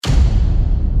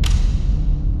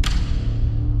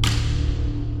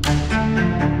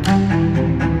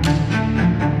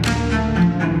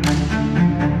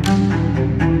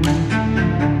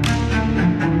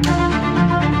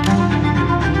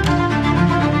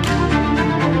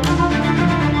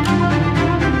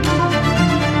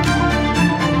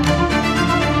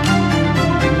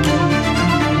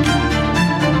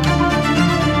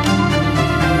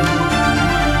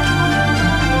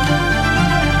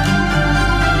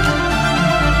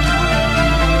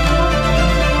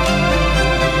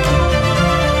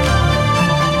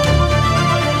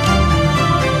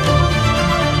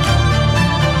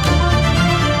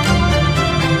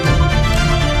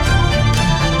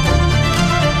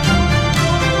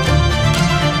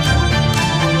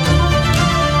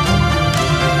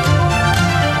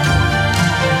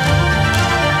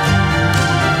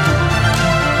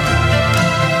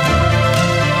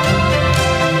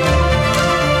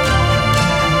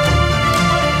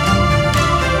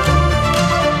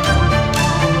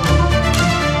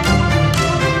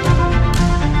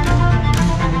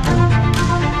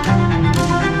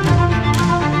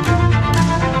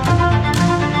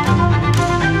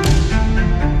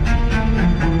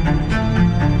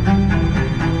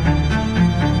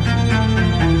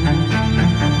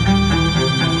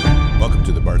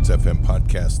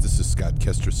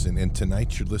Kesterson, and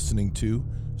tonight you're listening to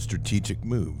Strategic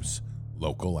Moves,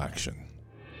 Local Action.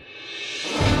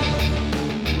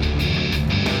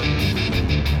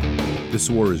 This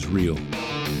war is real.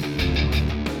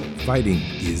 Fighting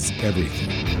is everything.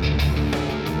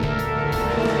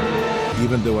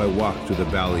 Even though I walk through the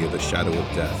valley of the shadow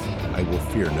of death, I will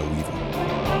fear no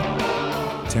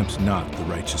evil. Tempt not the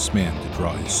righteous man to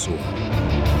draw his sword.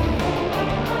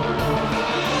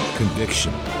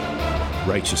 Conviction,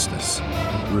 righteousness,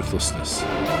 ruthlessness.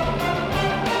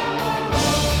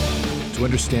 To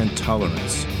understand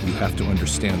tolerance, you have to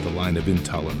understand the line of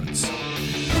intolerance.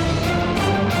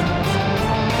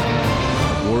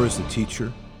 War is the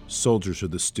teacher, soldiers are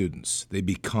the students. They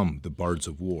become the bards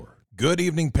of war. Good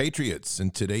evening, Patriots,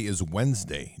 and today is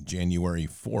Wednesday, January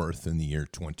 4th in the year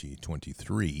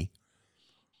 2023.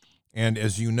 And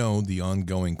as you know, the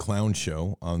ongoing clown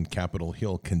show on Capitol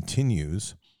Hill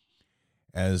continues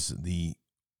as the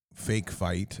fake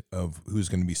fight of who's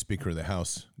going to be Speaker of the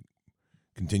House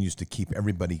continues to keep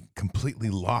everybody completely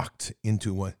locked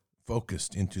into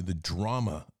focused into the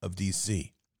drama of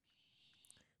D.C.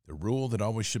 The rule that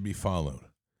always should be followed.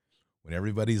 When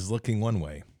everybody's looking one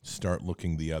way, start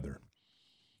looking the other.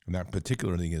 And that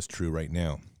particularly is true right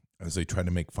now as they try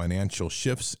to make financial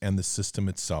shifts and the system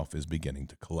itself is beginning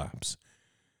to collapse.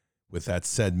 With that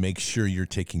said, make sure you're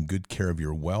taking good care of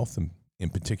your wealth and in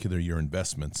particular your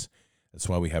investments. That's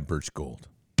why we have Birch Gold.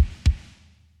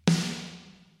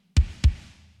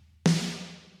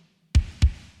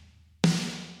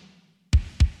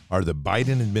 Are the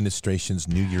Biden administration's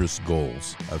New Year's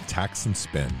goals of tax and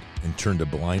spend and turn a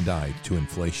blind eye to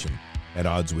inflation at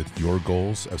odds with your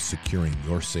goals of securing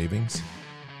your savings?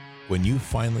 When you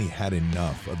finally had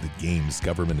enough of the games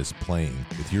government is playing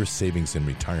with your savings in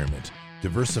retirement,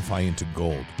 diversify into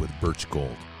gold with Birch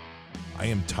Gold. I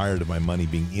am tired of my money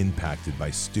being impacted by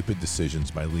stupid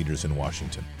decisions by leaders in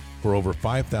Washington. For over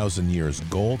 5,000 years,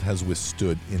 gold has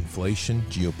withstood inflation,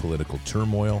 geopolitical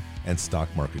turmoil, and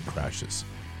stock market crashes.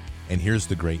 And here's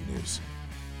the great news.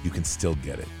 You can still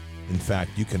get it. In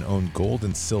fact, you can own gold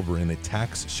and silver in a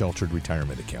tax-sheltered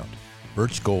retirement account.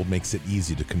 Birch Gold makes it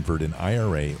easy to convert an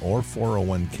IRA or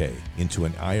 401k into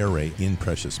an IRA in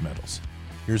precious metals.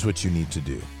 Here's what you need to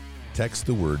do. Text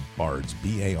the word BARDS,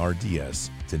 B-A-R-D-S,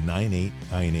 to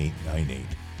 989898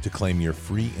 to claim your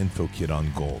free info kit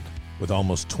on gold. With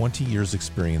almost 20 years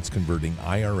experience converting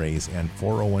IRAs and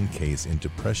 401ks into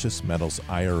precious metals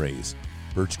IRAs,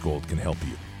 Birch Gold can help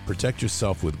you. Protect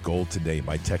yourself with gold today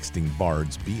by texting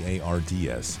BARDS,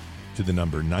 B-A-R-D-S, to the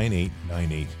number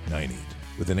 989898.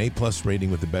 With an A-plus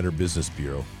rating with the Better Business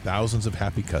Bureau, thousands of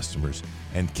happy customers,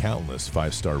 and countless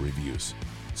 5-star reviews.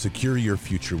 Secure your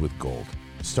future with gold.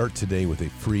 Start today with a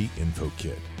free info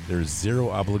kit. There is zero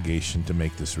obligation to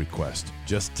make this request.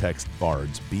 Just text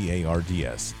BARDS,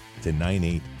 B-A-R-D-S, to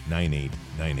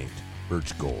 989898.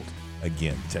 Birch Gold.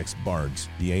 Again, text BARDS,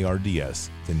 B-A-R-D-S,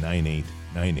 to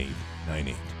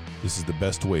 989898. This is the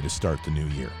best way to start the new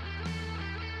year.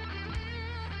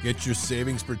 Get your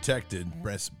savings protected.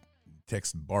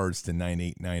 Text BARDS to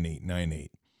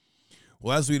 989898.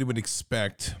 Well, as we would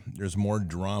expect, there's more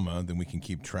drama than we can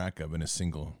keep track of in a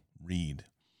single read.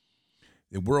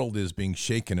 The world is being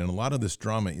shaken, and a lot of this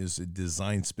drama is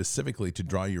designed specifically to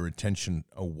draw your attention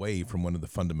away from one of the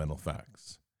fundamental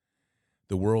facts.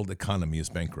 The world economy is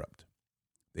bankrupt.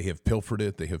 They have pilfered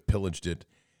it, they have pillaged it,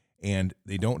 and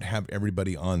they don't have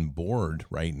everybody on board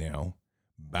right now,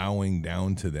 bowing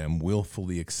down to them,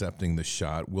 willfully accepting the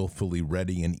shot, willfully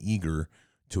ready and eager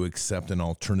to accept an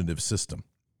alternative system.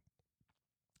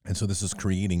 And so this is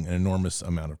creating an enormous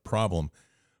amount of problem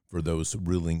for those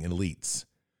ruling elites.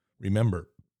 Remember,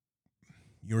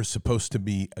 you're supposed to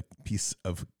be a piece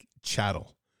of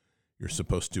chattel. You're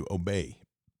supposed to obey.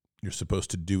 You're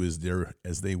supposed to do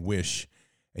as they wish,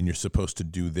 and you're supposed to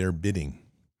do their bidding.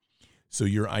 So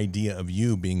your idea of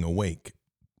you being awake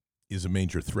is a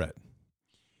major threat.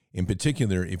 In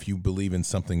particular, if you believe in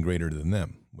something greater than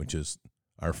them, which is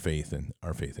our faith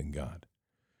in God.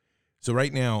 So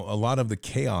right now, a lot of the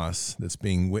chaos that's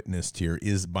being witnessed here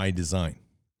is by design.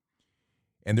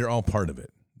 And they're all part of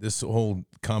it. This whole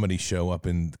comedy show up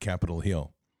in Capitol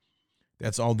Hill,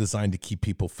 that's all designed to keep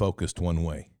people focused one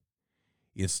way.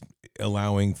 It's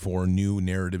allowing for new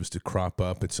narratives to crop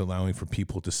up. It's allowing for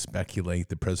people to speculate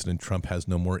that President Trump has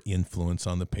no more influence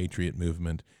on the patriot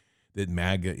movement, that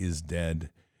MAGA is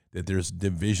dead, that there's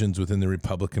divisions within the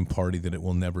Republican Party that it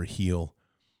will never heal.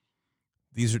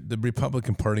 The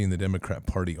Republican Party and the Democrat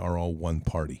Party are all one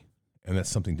party, and that's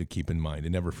something to keep in mind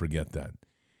and never forget that.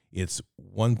 It's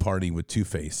one party with two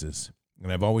faces, and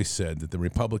I've always said that the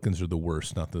Republicans are the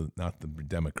worst, not the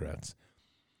Democrats.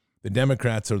 The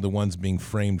Democrats are the ones being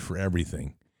framed for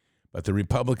everything. But the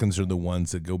Republicans are the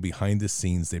ones that go behind the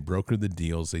scenes. They broker the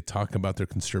deals. They talk about their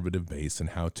conservative base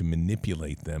and how to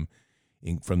manipulate them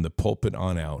from the pulpit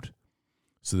on out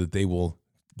so that they will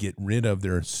get rid of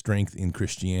their strength in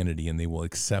Christianity and they will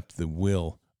accept the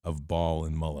will of Baal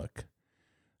and Moloch.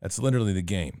 That's literally the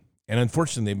game. And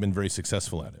unfortunately, they've been very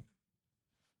successful at it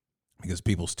because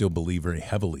people still believe very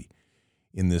heavily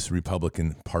in this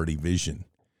Republican Party vision,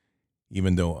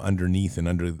 even though underneath and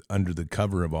under the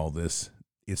cover of all this,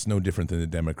 it's no different than the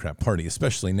Democrat Party,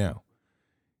 especially now.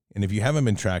 And if you haven't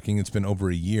been tracking, it's been over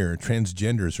a year.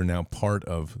 Transgenders are now part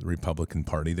of the Republican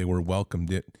Party. They were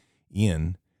welcomed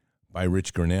in by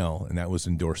Rich Grenell, and that was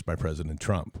endorsed by President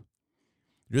Trump.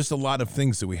 There's just a lot of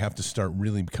things that we have to start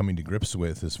really coming to grips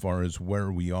with as far as where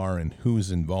we are and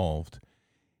who's involved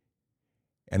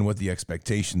and what the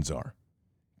expectations are.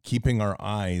 Keeping our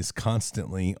eyes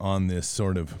constantly on this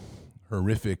sort of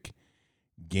horrific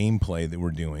gameplay that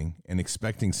we're doing and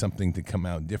expecting something to come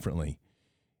out differently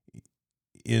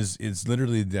is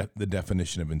literally the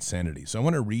definition of insanity. So I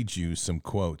want to read you some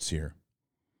quotes here.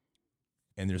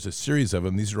 And there's a series of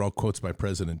them. These are all quotes by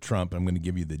President Trump. I'm going to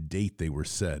give you the date they were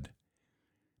said.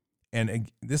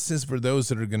 And this is for those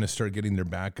that are going to start getting their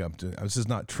back up. This is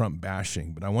not Trump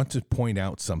bashing, but I want to point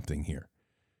out something here.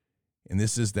 And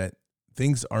this is that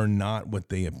things are not what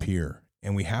they appear.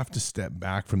 And we have to step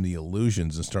back from the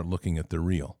illusions and start looking at the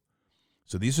real.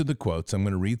 So these are the quotes. I'm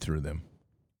going to read through them.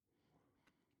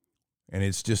 And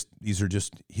these are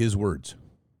just his words.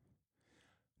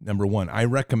 Number 1, I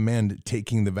recommend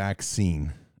taking the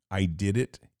vaccine. I did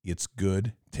it. It's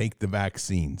good. Take the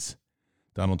vaccines.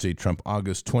 Donald J. Trump,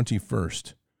 August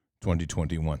 21st,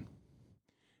 2021.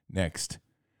 Next,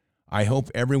 I hope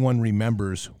everyone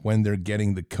remembers when they're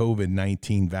getting the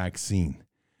COVID-19 vaccine,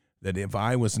 that if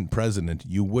I wasn't president,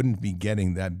 you wouldn't be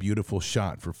getting that beautiful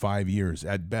shot for 5 years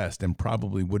at best and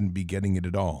probably wouldn't be getting it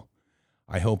at all.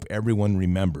 I hope everyone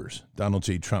remembers. Donald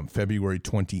J. Trump, February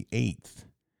 28th,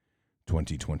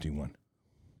 2021.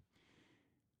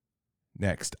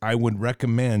 Next, I would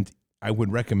recommend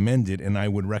it, and I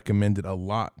would recommend it a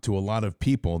lot to a lot of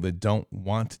people that don't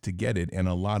want to get it, and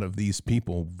a lot of these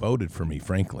people voted for me,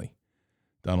 frankly.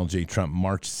 Donald J. Trump,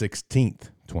 March 16th,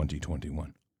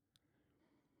 2021.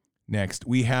 Next,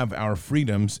 we have our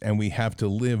freedoms, and we have to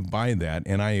live by that,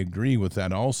 and I agree with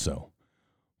that also.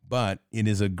 But it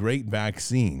is a great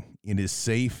vaccine. It is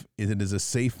safe. It is a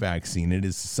safe vaccine. It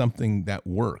is something that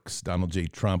works. Donald J.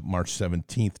 Trump, March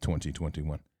 17th,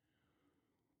 2021.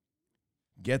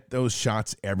 Get those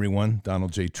shots, everyone.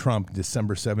 Donald J. Trump,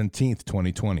 December 17th,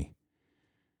 2020.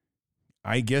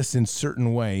 I guess in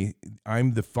certain way,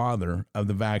 I'm the father of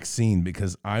the vaccine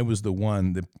because I was the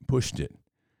one that pushed it.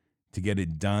 To get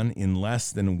it done in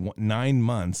less than 9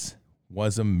 months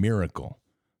was a miracle.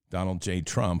 Donald J.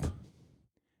 Trump,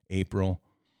 April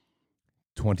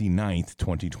 29th,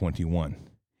 2021.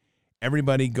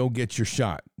 Everybody go get your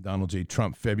shot. Donald J.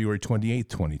 Trump, February 28th,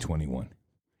 2021.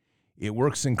 It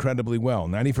works incredibly well,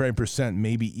 95%,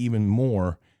 maybe even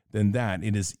more than that.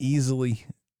 It is easily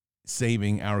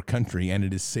saving our country, and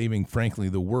it is saving, frankly,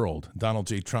 the world. Donald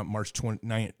J. Trump, March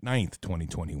 29th,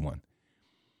 2021.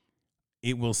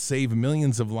 It will save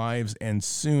millions of lives and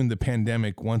soon the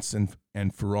pandemic once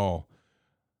and for all.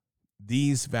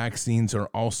 These vaccines are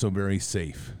also very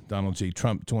safe. Donald J.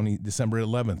 Trump, December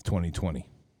 11th, 2020.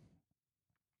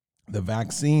 The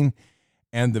vaccine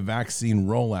and the vaccine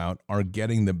rollout are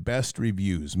getting the best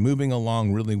reviews, moving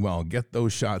along really well. Get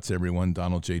those shots, everyone.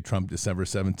 Donald J. Trump, December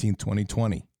 17th,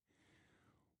 2020.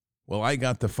 Well, I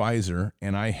got the Pfizer,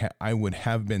 and I would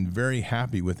have been very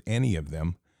happy with any of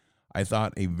them. I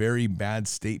thought a very bad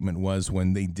statement was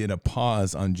when they did a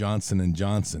pause on Johnson &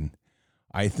 Johnson.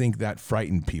 I think that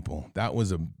frightened people. That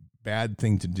was a bad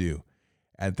thing to do.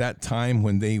 At that time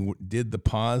when they did the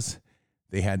pause,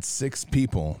 they had 6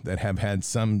 people that have had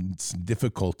some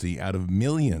difficulty out of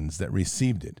millions that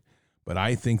received it. But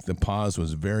I think the pause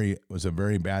was a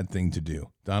very bad thing to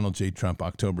do. Donald J. Trump,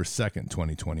 October 2nd,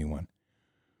 2021.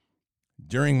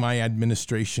 During my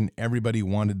administration, everybody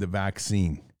wanted the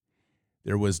vaccine.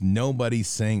 There was nobody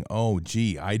saying, oh,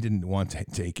 gee, I didn't want to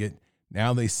take it.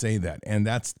 Now they say that. And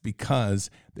that's because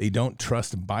they don't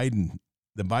trust the Biden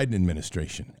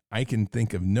administration. I can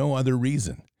think of no other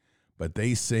reason. But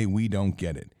they say we don't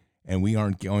get it, and we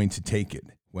aren't going to take it.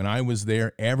 When I was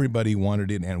there, everybody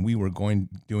wanted it, and we were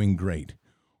doing great.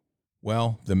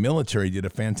 Well, the military did a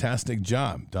fantastic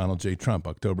job. Donald J. Trump,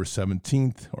 October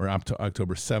 17th or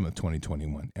October 7th,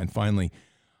 2021. And finally,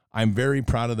 I'm very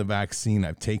proud of the vaccine.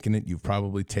 I've taken it. You've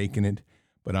probably taken it,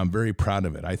 but I'm very proud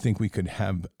of it. I think we could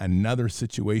have another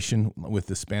situation with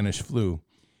the Spanish flu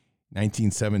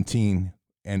 1917,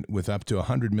 and with up to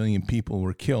 100 million people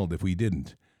were killed if we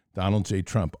didn't. Donald J.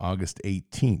 Trump, August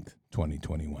 18th,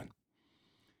 2021.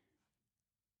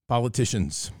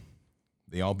 Politicians,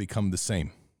 they all become the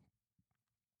same.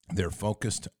 They're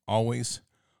focused always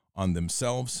on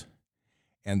themselves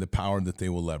and the power that they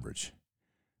will leverage.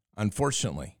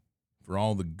 Unfortunately, for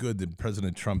all the good that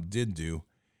President Trump did do,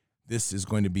 this is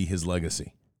going to be his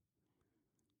legacy.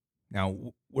 Now,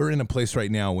 we're in a place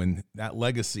right now when that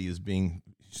legacy is being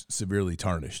severely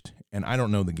tarnished, and I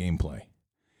don't know the gameplay.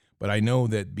 But I know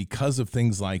that because of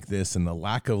things like this and the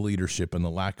lack of leadership and the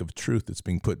lack of truth that's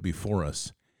being put before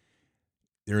us,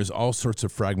 there is all sorts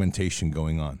of fragmentation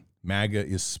going on. MAGA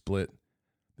is split.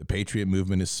 The Patriot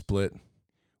movement is split.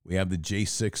 We have the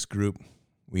J6 group.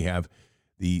 We have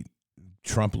the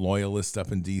Trump loyalists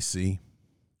up in D.C.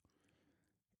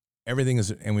 Everything is,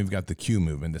 and we've got the Q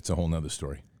movement. That's a whole nother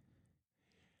story.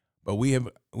 But we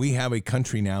have a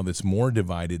country now that's more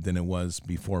divided than it was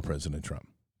before President Trump.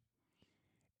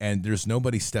 And there's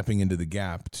nobody stepping into the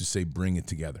gap to say, bring it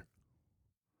together.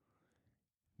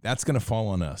 That's going to fall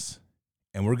on us.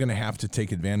 And we're going to have to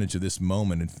take advantage of this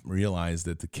moment and realize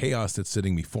that the chaos that's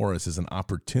sitting before us is an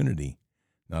opportunity,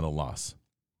 not a loss.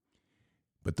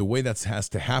 But the way that has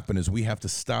to happen is we have to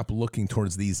stop looking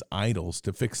towards these idols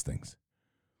to fix things.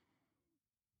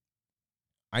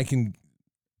 I can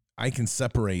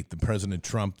separate the President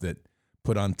Trump that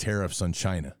put on tariffs on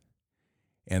China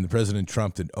and the President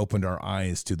Trump that opened our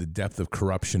eyes to the depth of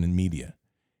corruption in media,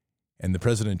 and the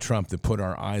President Trump that put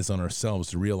our eyes on ourselves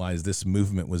to realize this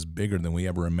movement was bigger than we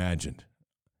ever imagined.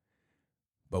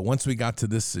 But once we got to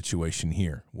this situation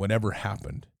here, whatever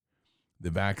happened,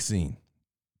 the vaccine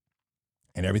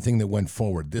and everything that went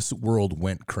forward, this world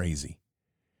went crazy.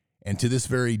 And to this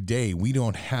very day, we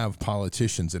don't have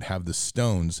politicians that have the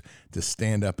stones to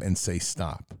stand up and say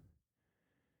stop.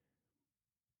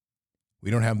 We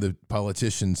don't have the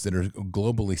politicians that are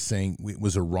globally saying it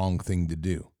was a wrong thing to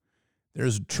do.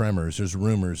 There's tremors, there's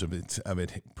rumors of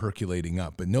it percolating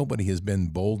up, but nobody has been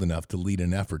bold enough to lead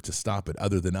an effort to stop it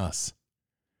other than us.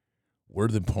 We're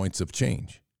the points of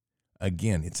change.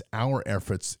 Again, it's our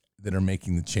efforts that are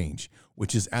making the change,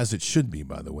 which is as it should be,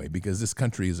 by the way, because this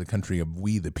country is a country of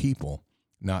we the people,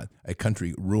 not a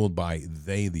country ruled by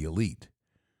they the elite.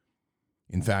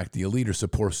 In fact, the elite are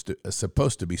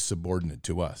supposed to be subordinate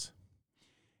to us.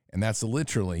 And that's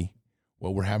literally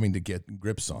what we're having to get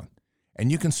grips on.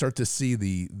 And you can start to see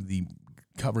the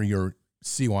cover your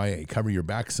CYA, cover your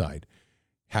backside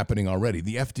happening already.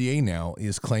 The FDA now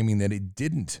is claiming that it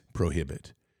didn't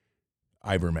prohibit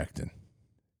ivermectin.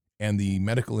 And the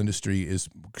medical industry is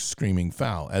screaming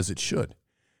foul, as it should,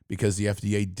 because the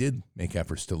FDA did make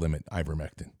efforts to limit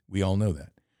ivermectin. We all know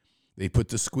that. They put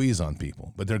the squeeze on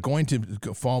people, but they're going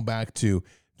to fall back to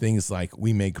things like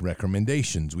we make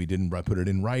recommendations. We didn't put it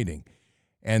in writing.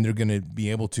 And they're going to be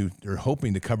able to, they're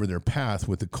hoping to cover their path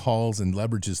with the calls and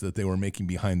leverages that they were making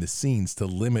behind the scenes to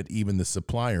limit even the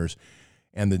suppliers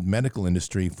and the medical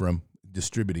industry from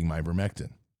distributing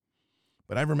ivermectin.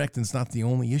 But ivermectin's not the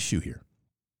only issue here.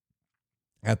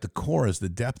 At the core is the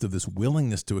depth of this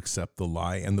willingness to accept the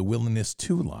lie and the willingness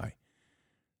to lie.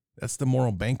 That's the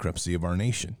moral bankruptcy of our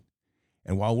nation.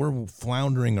 And while we're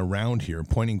floundering around here,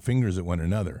 pointing fingers at one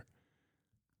another,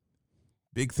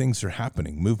 big things are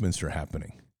happening. Movements are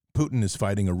happening. Putin is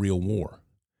fighting a real war.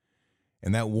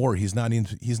 And that war, he's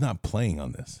not playing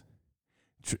on this.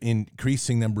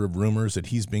 Increasing number of rumors that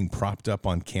he's being propped up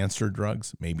on cancer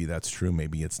drugs. Maybe that's true.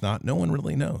 Maybe it's not. No one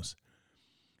really knows.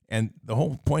 And the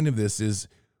whole point of this is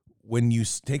when you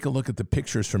take a look at the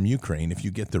pictures from Ukraine, if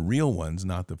you get the real ones,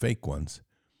 not the fake ones,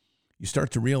 you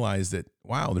start to realize that,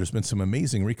 wow, there's been some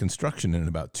amazing reconstruction in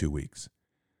about 2 weeks.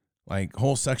 Like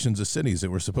whole sections of cities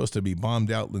that were supposed to be bombed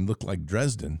out and look like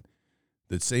Dresden,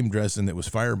 the same Dresden that was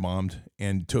firebombed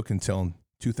and took until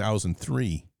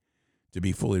 2003 to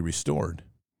be fully restored.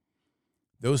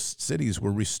 Those cities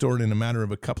were restored in a matter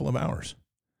of a couple of hours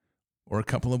or a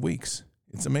couple of weeks.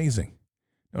 It's amazing.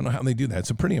 I don't know how they do that. It's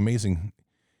a pretty amazing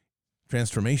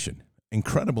transformation.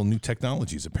 Incredible new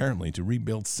technologies, apparently, to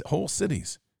rebuild whole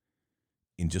cities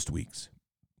in just weeks.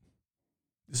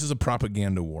 This is a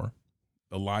propaganda war.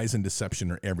 The lies and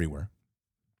deception are everywhere.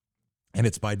 And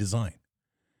it's by design.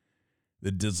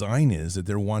 The design is that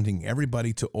they're wanting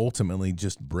everybody to ultimately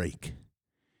just break.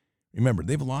 Remember,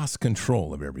 they've lost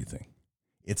control of everything.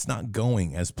 It's not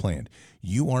going as planned.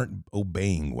 You aren't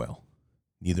obeying well.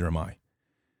 Neither am I.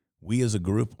 We as a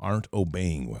group aren't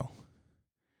obeying well.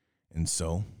 And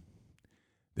so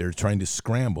they're trying to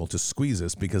scramble to squeeze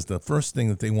us because the first thing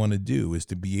that they want to do is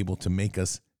to be able to make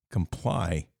us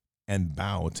comply and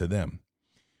bow to them.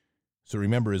 So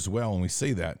remember as well, when we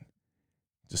say that,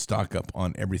 to stock up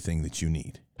on everything that you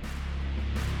need.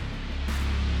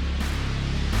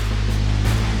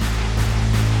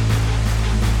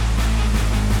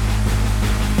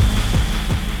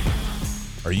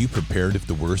 Are you prepared if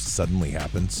the worst suddenly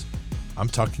happens? I'm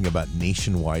talking about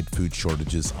nationwide food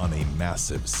shortages on a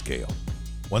massive scale.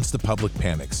 Once the public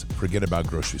panics, forget about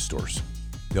grocery stores.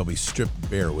 They'll be stripped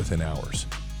bare within hours.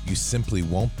 You simply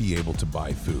won't be able to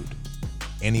buy food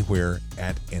anywhere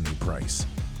at any price.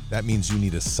 That means you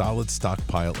need a solid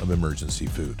stockpile of emergency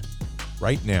food.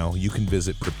 Right now, you can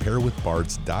visit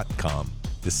preparewithbards.com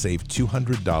to save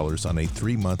 $200 on a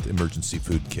 3-month emergency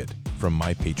food kit from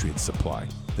My Patriot Supply,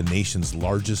 the nation's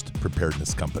largest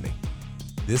preparedness company.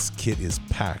 This kit is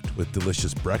packed with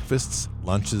delicious breakfasts,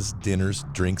 lunches, dinners,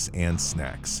 drinks, and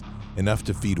snacks. Enough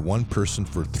to feed one person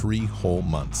for 3 whole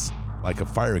months. Like a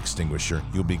fire extinguisher,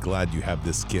 you'll be glad you have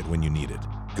this kit when you need it.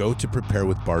 Go to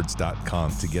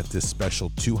preparewithbards.com to get this special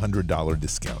 $200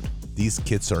 discount. These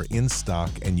kits are in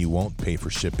stock and you won't pay for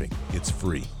shipping. It's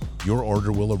free. Your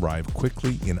order will arrive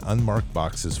quickly in unmarked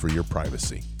boxes for your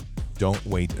privacy. Don't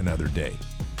wait another day.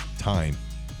 Time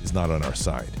is not on our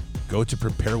side. Go to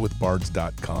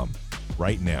preparewithbards.com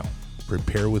right now.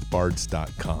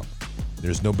 Preparewithbards.com.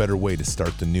 There's no better way to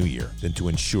start the new year than to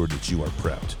ensure that you are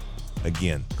prepped.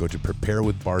 Again, go to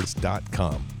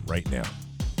preparewithbards.com right now.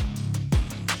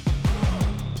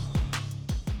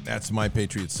 That's My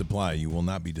Patriot Supply. You will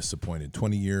not be disappointed.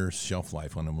 20 years shelf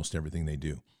life on almost everything they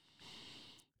do.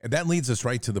 And that leads us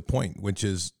right to the point, which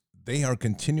is they are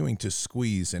continuing to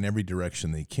squeeze in every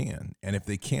direction they can. And if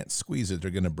they can't squeeze it,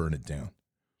 they're going to burn it down.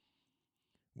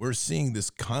 We're seeing this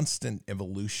constant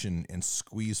evolution and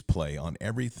squeeze play on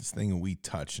everything we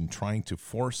touch and trying to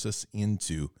force us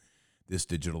into this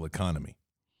digital economy.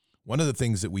 One of the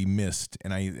things that we missed,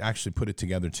 and I actually put it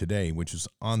together today, which was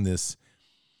on this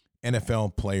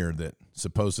NFL player that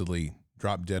supposedly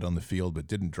dropped dead on the field but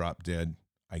didn't drop dead,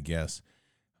 I guess,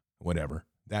 whatever,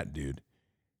 that dude.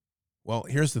 Well,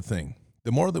 here's the thing.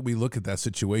 The more that we look at that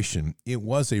situation, it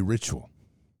was a ritual.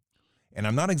 And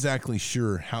I'm not exactly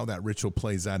sure how that ritual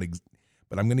plays out,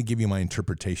 but I'm going to give you my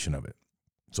interpretation of it.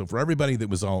 So for everybody that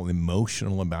was all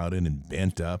emotional about it and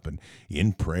bent up and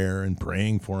in prayer and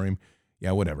praying for him,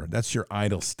 yeah, whatever. That's your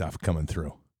idol stuff coming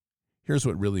through. Here's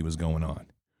what really was going on.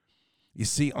 You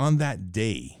see, on that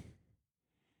day,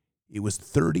 it was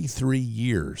 33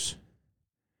 years.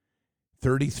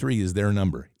 33 is their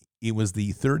number. It was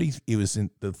in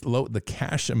the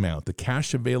cash amount, the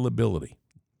cash availability.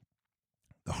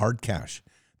 The hard cash,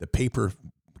 the paper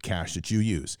cash that you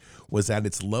use, was at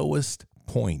its lowest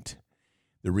point.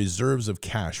 The reserves of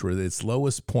cash were at its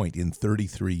lowest point in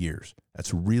 33 years.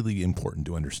 That's really important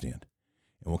to understand.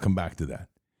 And we'll come back to that.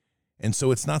 And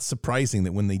so it's not surprising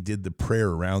that when they did the prayer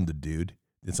around the dude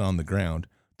that's on the ground,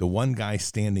 the one guy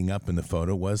standing up in the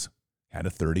photo had a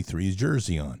 33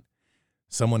 jersey on.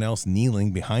 Someone else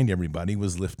kneeling behind everybody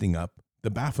was lifting up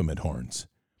the Baphomet horns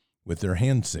with their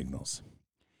hand signals.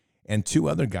 And 2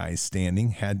 other guys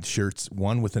standing had shirts,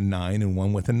 one with a 9 and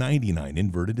one with a 99,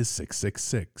 inverted as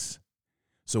 666.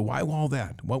 So why all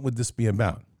that? What would this be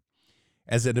about?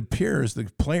 As it appears,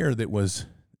 the player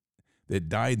that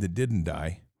died that didn't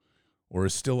die, or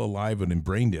is still alive and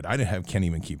brain dead, can't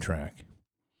even keep track.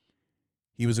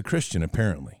 He was a Christian,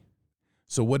 apparently.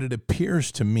 So what it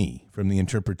appears to me from the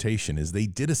interpretation is they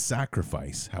did a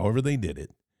sacrifice, however they did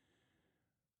it,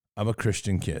 of a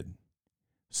Christian kid,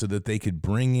 so that they could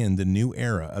bring in the new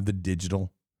era of the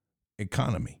digital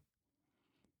economy.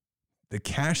 The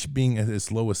cash being at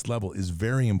its lowest level is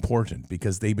very important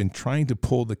because they've been trying to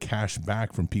pull the cash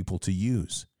back from people to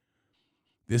use.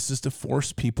 This is to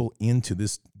force people into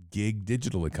this gig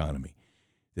digital economy,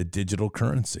 the digital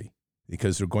currency,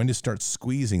 because they're going to start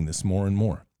squeezing this more and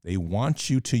more. They want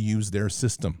you to use their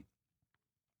system.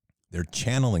 They're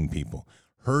channeling people,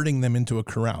 herding them into a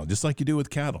corral, just like you do with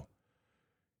cattle.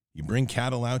 You bring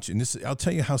cattle out, and I'll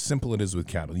tell you how simple it is with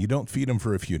cattle. You don't feed them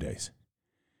for a few days,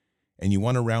 and you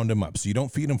want to round them up, so you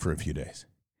don't feed them for a few days.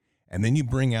 And then you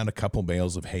bring out a couple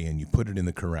bales of hay, and you put it in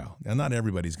the corral. Now, not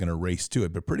everybody's going to race to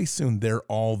it, but pretty soon they're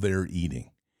all there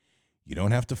eating. You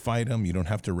don't have to fight them. You don't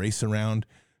have to race around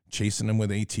chasing them with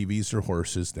ATVs or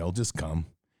horses. They'll just come.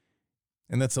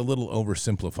 And that's a little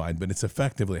oversimplified, but it's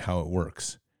effectively how it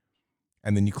works.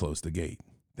 And then you close the gate.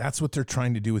 That's what they're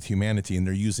trying to do with humanity, and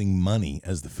they're using money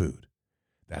as the food.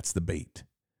 That's the bait.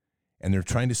 And they're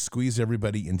trying to squeeze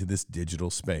everybody into this digital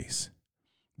space.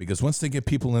 Because once they get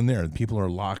people in there, people are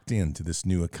locked into this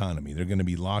new economy. They're going to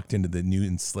be locked into the new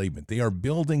enslavement. They are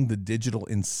building the digital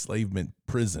enslavement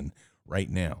prison right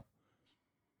now.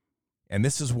 And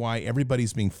this is why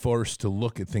everybody's being forced to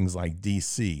look at things like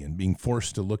DC and being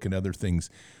forced to look at other things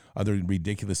other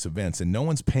ridiculous events, and no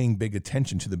one's paying big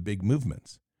attention to the big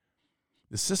movements.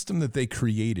 The system that they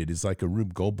created is like a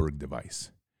Rube Goldberg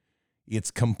device.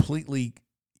 It's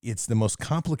the most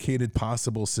complicated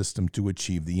possible system to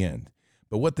achieve the end.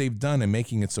 But what they've done in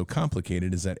making it so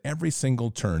complicated is that every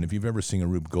single turn, if you've ever seen a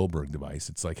Rube Goldberg device,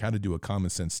 it's like how to do a common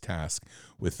sense task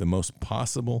with the most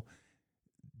possible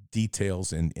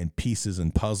details and pieces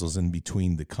and puzzles in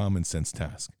between the common sense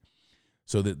task.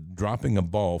 So that dropping a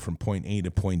ball from point A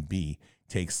to point B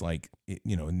takes it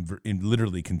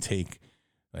literally can take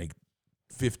like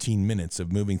 15 minutes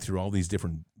of moving through all these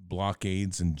different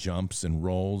blockades and jumps and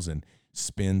rolls and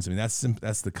spins. I mean,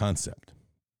 that's the concept.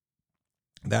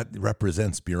 That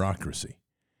represents bureaucracy.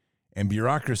 And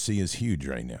bureaucracy is huge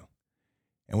right now.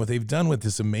 And what they've done with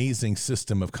this amazing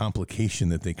system of complication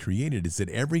that they created is that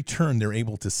every turn they're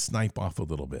able to snipe off a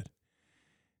little bit.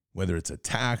 Whether it's a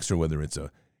tax or whether it's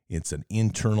an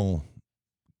internal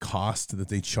cost that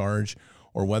they charge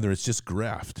or whether it's just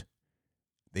graft.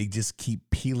 They just keep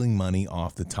peeling money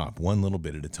off the top one little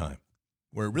bit at a time.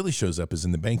 Where it really shows up is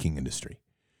in the banking industry.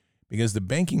 Because the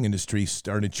banking industry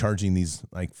started charging these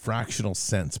like fractional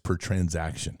cents per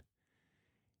transaction.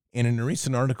 And in a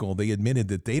recent article, they admitted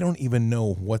that they don't even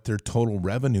know what their total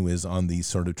revenue is on these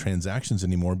sort of transactions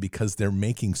anymore because they're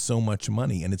making so much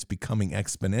money and it's becoming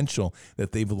exponential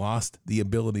that they've lost the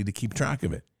ability to keep track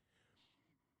of it.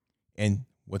 And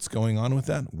what's going on with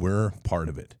that? We're part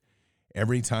of it.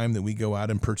 Every time that we go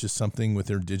out and purchase something with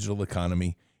their digital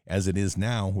economy, as it is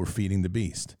now, we're feeding the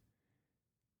beast.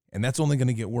 And that's only going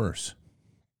to get worse.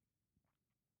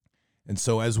 And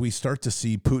so as we start to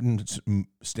see Putin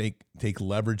take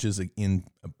leverages in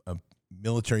a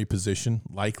military position,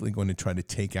 likely going to try to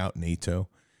take out NATO,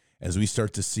 as we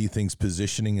start to see things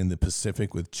positioning in the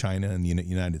Pacific with China and the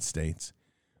United States,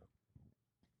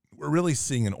 we're really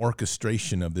seeing an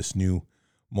orchestration of this new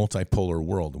multipolar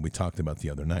world that we talked about the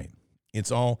other night.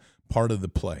 It's all part of the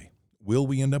play. Will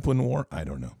we end up in war? I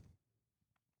don't know.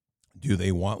 Do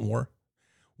they want war?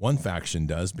 One faction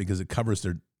does because it covers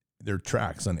their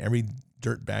tracks on every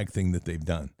dirtbag thing that they've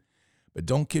done. But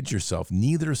don't kid yourself.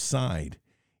 Neither side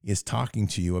is talking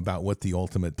to you about what the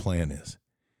ultimate plan is.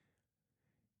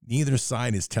 Neither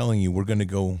side is telling you we're going to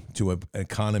go to an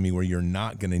economy where you're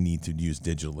not going to need to use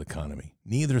digital economy.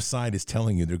 Neither side is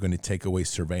telling you they're going to take away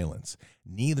surveillance.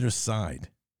 Neither side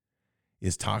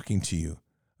is talking to you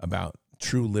about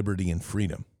true liberty and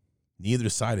freedom. Neither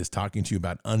side is talking to you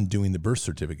about undoing the birth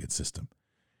certificate system.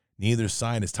 Neither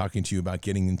side is talking to you about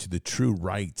getting into the true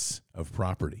rights of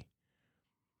property.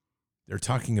 They're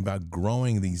talking about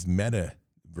growing these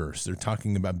metaverse. They're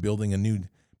talking about building a new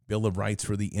Bill of Rights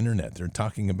for the internet. They're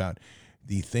talking about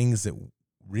the things that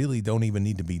really don't even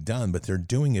need to be done, but they're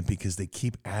doing it because they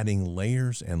keep adding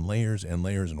layers and layers and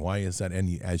layers. And why is that?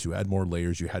 And as you add more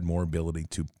layers, you had more ability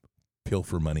to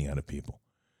pilfer money out of people.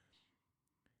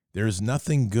 There's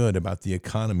nothing good about the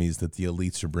economies that the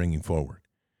elites are bringing forward.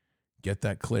 Get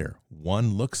that clear.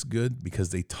 One looks good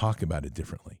because they talk about it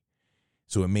differently.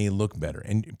 So it may look better.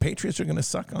 And patriots are going to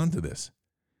suck onto this.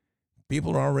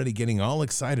 People are already getting all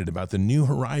excited about the new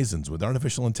horizons with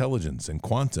artificial intelligence and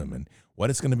quantum and what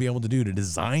it's going to be able to do to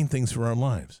design things for our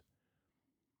lives.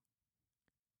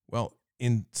 Well,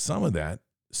 in some of that,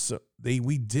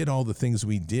 we did all the things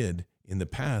we did in the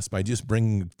past by just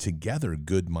bringing together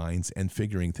good minds and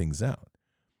figuring things out.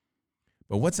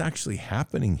 But what's actually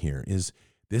happening here is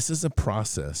this is a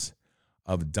process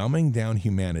of dumbing down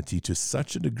humanity to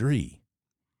such a degree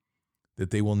that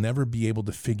they will never be able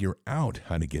to figure out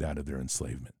how to get out of their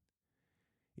enslavement.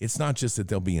 It's not just that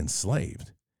they'll be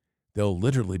enslaved. They'll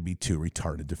literally be too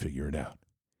retarded to figure it out.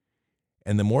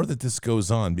 And the more that this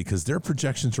goes on, because their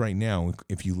projections right now,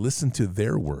 if you listen to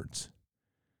their words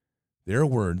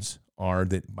are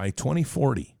that by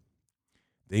 2040,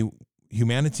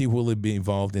 humanity will be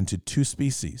evolved into two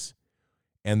species.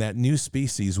 And that new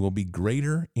species will be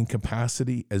greater in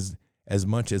capacity as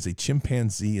much as a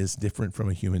chimpanzee is different from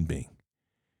a human being.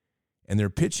 And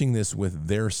they're pitching this with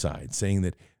their side, saying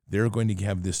that they're going to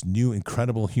have this new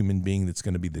incredible human being that's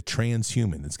going to be the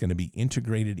transhuman, that's going to be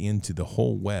integrated into the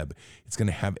whole web. It's going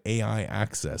to have AI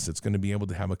access. It's going to be able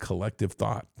to have a collective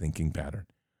thought thinking pattern.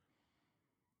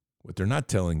 What they're not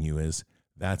telling you is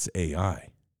that's AI.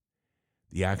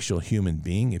 The actual human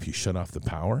being, if you shut off the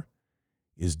power,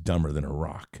 is dumber than a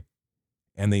rock.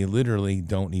 And they literally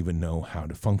don't even know how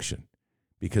to function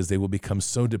because they will become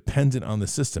so dependent on the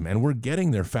system. And we're getting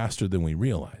there faster than we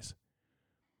realize.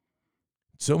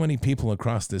 So many people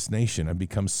across this nation have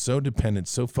become so dependent,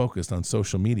 so focused on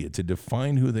social media to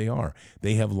define who they are.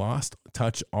 They have lost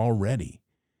touch already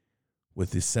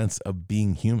with the sense of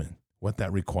being human, what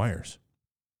that requires.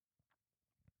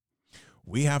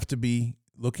 We have to be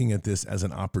looking at this as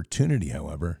an opportunity,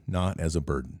 however, not as a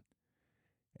burden.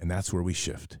 And that's where we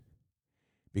shift.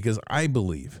 Because I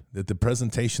believe that the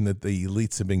presentation that the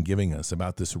elites have been giving us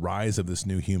about this rise of this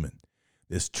new human,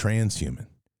 this transhuman,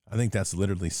 I think that's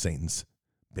literally Satan's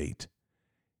bait.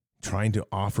 Trying to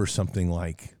offer something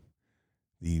like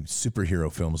the superhero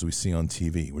films we see on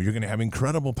TV, where you're going to have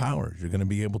incredible powers. You're going to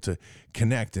be able to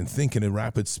connect and think at a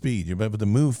rapid speed. You'll be able to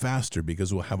move faster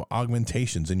because we'll have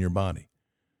augmentations in your body.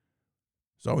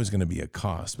 There's always going to be a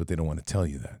cost, but they don't want to tell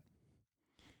you that.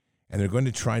 And they're going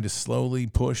to try to slowly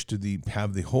push to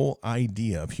have the whole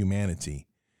idea of humanity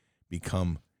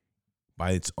become,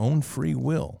 by its own free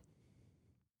will,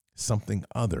 something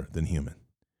other than human.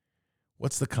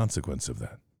 What's the consequence of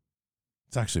that?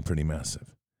 It's actually pretty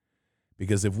massive.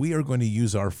 Because if we are going to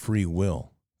use our free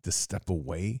will to step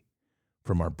away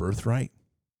from our birthright,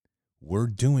 we're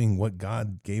doing what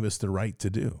God gave us the right to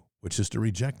do, which is to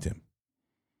reject him.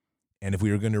 And if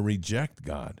we are going to reject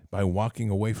God by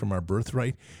walking away from our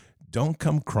birthright, don't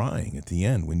come crying at the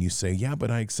end when you say, yeah,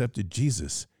 but I accepted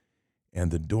Jesus,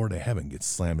 and the door to heaven gets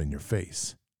slammed in your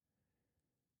face.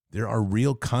 There are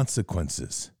real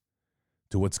consequences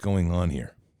to what's going on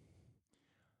here.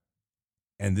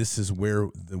 And this is where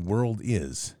the world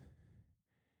is.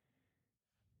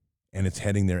 And it's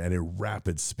heading there at a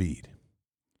rapid speed.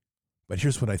 But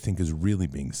here's what I think is really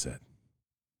being said.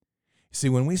 See,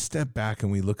 when we step back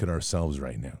and we look at ourselves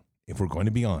right now, if we're going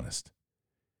to be honest,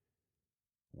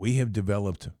 we have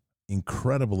developed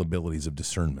incredible abilities of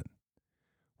discernment.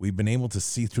 We've been able to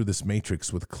see through this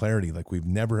matrix with clarity like we've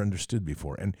never understood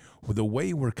before. And the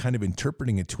way we're kind of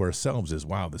interpreting it to ourselves is,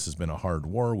 wow, this has been a hard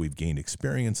war. We've gained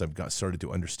experience. I've started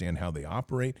to understand how they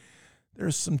operate.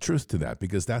 There's some truth to that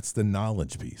because that's the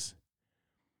knowledge piece.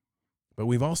 But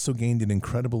we've also gained an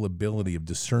incredible ability of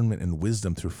discernment and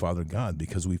wisdom through Father God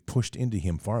because we've pushed into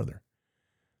him farther.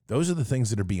 Those are the things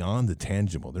that are beyond the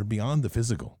tangible. They're beyond the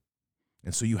physical.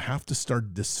 And so you have to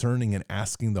start discerning and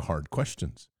asking the hard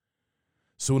questions.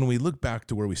 So when we look back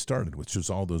to where we started, which was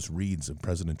all those reads of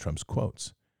President Trump's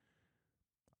quotes,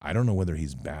 I don't know whether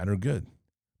he's bad or good,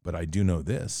 but I do know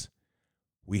this.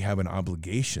 We have an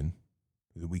obligation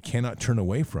that we cannot turn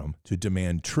away from to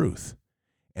demand truth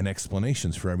and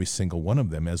explanations for every single one of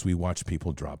them as we watch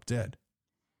people drop dead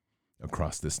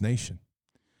across this nation.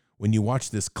 When you watch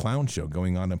this clown show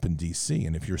going on up in D.C.,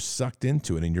 and if you're sucked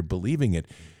into it and you're believing it,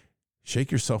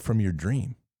 shake yourself from your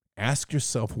dream. Ask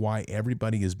yourself why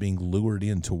everybody is being lured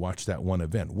in to watch that one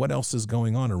event. What else is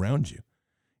going on around you?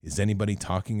 Is anybody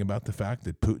talking about the fact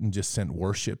that Putin just sent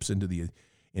warships into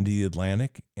the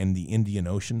Atlantic and the Indian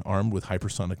Ocean armed with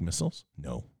hypersonic missiles?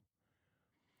 No.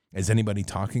 Is anybody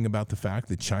talking about the fact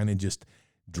that China just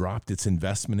dropped its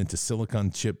investment into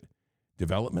silicon chip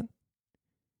development?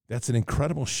 That's an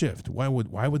incredible shift. Why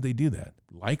would they do that?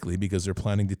 Likely because they're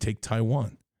planning to take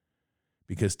Taiwan.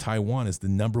 Because Taiwan is the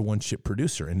number one chip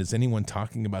producer. And is anyone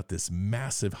talking about this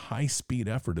massive high-speed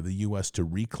effort of the U.S. to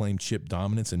reclaim chip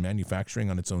dominance and manufacturing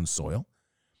on its own soil?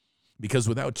 Because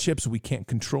without chips, we can't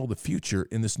control the future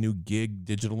in this new gig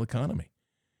digital economy.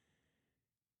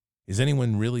 Is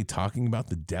anyone really talking about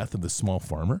the death of the small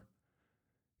farmer?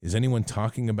 Is anyone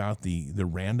talking about the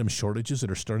random shortages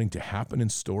that are starting to happen in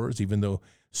stores, even though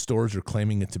stores are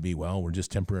claiming it to be, well, we're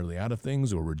just temporarily out of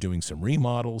things or we're doing some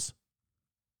remodels?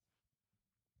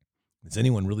 Is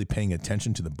anyone really paying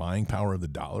attention to the buying power of the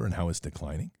dollar and how it's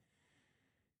declining?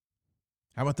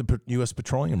 How about the U.S.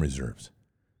 petroleum reserves?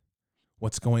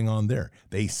 What's going on there?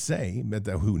 They say, but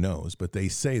who knows, but they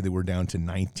say that we're down to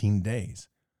 19 days.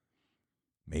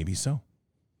 Maybe so.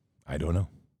 I don't know.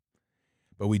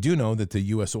 But we do know that the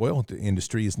U.S. oil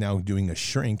industry is now doing a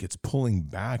shrink. It's pulling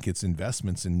back its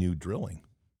investments in new drilling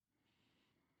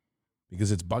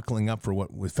because it's buckling up for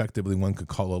what effectively one could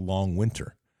call a long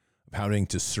winter, of having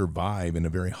to survive in a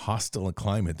very hostile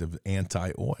climate of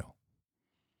anti-oil.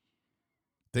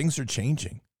 Things are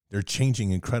changing. They're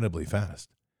changing incredibly fast.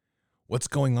 What's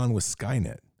going on with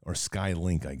Skynet, or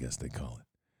Skylink, I guess they call it?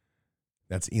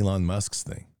 That's Elon Musk's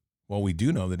thing. Well, we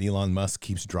do know that Elon Musk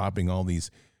keeps dropping all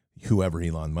these, whoever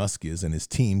Elon Musk is and his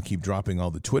team keep dropping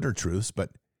all the Twitter truths,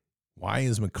 but why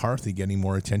is McCarthy getting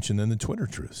more attention than the Twitter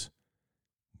truths?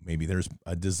 Maybe there's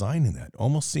a design in that.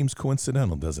 Almost seems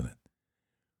coincidental, doesn't it?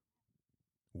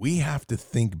 We have to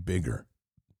think bigger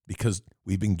because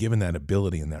we've been given that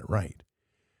ability and that right.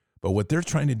 But what they're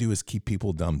trying to do is keep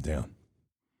people dumbed down.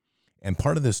 And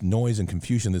part of this noise and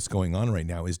confusion that's going on right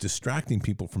now is distracting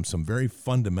people from some very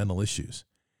fundamental issues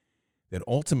that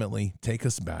ultimately take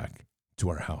us back to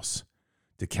our house,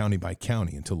 to county by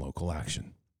county, and to local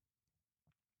action.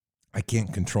 I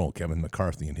can't control Kevin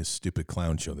McCarthy and his stupid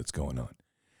clown show that's going on.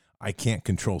 I can't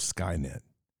control Skynet.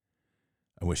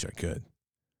 I wish I could.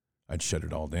 I'd shut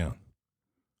it all down.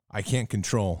 I can't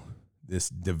control this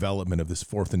development of this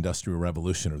fourth industrial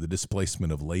revolution or the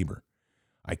displacement of labor.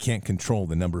 I can't control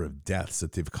the number of deaths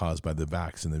that they've caused by the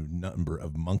vax and the number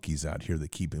of monkeys out here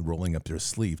that keep rolling up their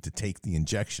sleeve to take the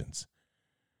injections.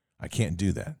 I can't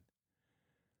do that.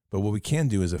 But what we can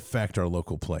do is affect our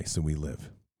local place that we live.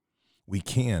 We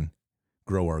can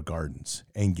grow our gardens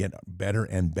and get better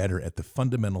and better at the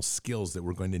fundamental skills that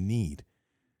we're going to need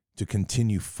to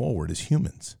continue forward as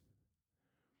humans.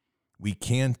 We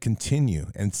can continue,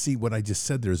 and see what I just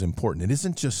said there is important. It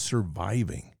isn't just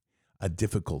surviving a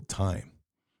difficult time.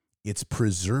 It's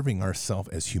preserving ourselves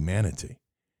as humanity.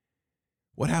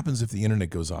 What happens if the internet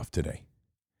goes off today?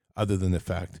 Other than the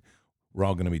fact we're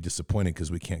all going to be disappointed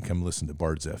because we can't come listen to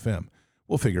Bards FM.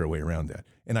 We'll figure a way around that.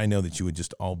 And I know that you would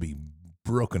just all be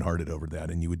brokenhearted over that,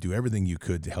 and you would do everything you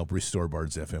could to help restore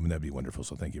Bards FM, and that'd be wonderful.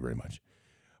 So thank you very much.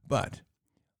 But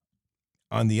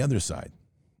on the other side,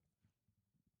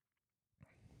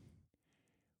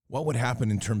 what would happen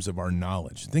in terms of our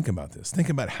knowledge? Think about this. Think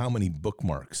about how many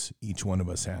bookmarks each one of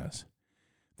us has.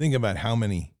 Think about how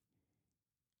many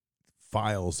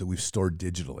files that we've stored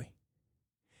digitally.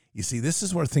 You see, this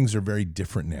is where things are very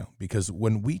different now, because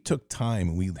when we took time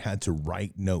and we had to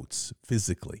write notes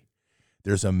physically,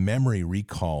 there's a memory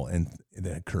recall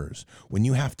that occurs. When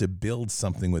you have to build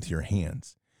something with your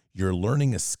hands, you're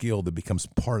learning a skill that becomes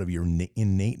part of your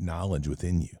innate knowledge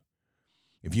within you.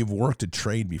 If you've worked a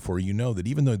trade before, you know that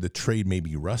even though the trade may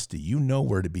be rusty, you know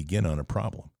where to begin on a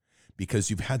problem because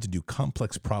you've had to do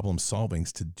complex problem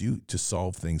solvings to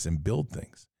solve things and build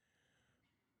things.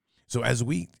 So as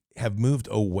we have moved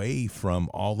away from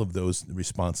all of those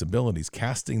responsibilities,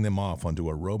 casting them off onto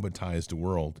a robotized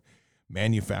world,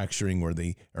 manufacturing where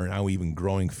they are now even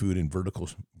growing food in vertical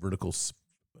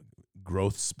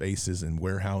growth spaces and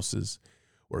warehouses,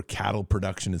 where cattle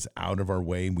production is out of our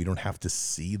way. We don't have to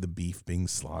see the beef being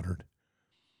slaughtered.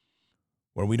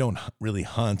 Where we don't really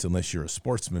hunt unless you're a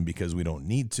sportsman because we don't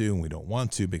need to and we don't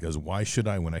want to, because why should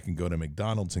I when I can go to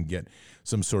McDonald's and get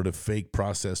some sort of fake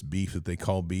processed beef that they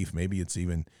call beef? Maybe it's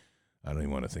even, I don't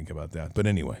even want to think about that. But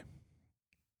anyway,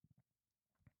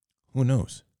 who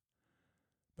knows?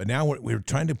 But now we're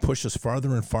trying to push us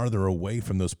farther and farther away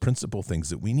from those principal things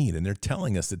that we need. And they're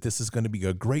telling us that this is going to be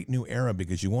a great new era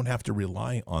because you won't have to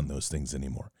rely on those things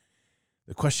anymore.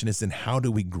 The question is then, how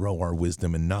do we grow our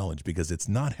wisdom and knowledge? Because it's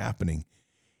not happening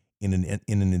in an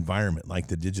environment like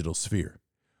the digital sphere.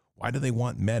 Why do they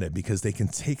want Meta? Because they can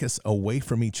take us away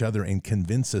from each other and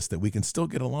convince us that we can still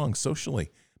get along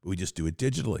socially, but we just do it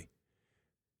digitally.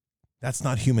 That's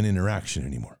not human interaction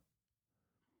anymore.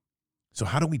 So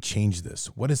how do we change this?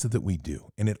 What is it that we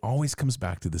do? And it always comes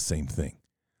back to the same thing: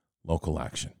 local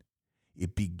action.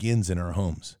 It begins in our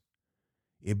homes.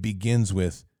 It begins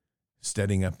with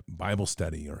studying up Bible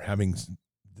study or having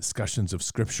discussions of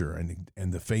Scripture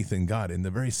and the faith in God in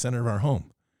the very center of our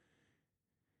home.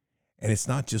 And it's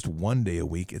not just one day a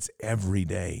week, it's every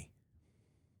day.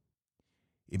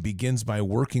 It begins by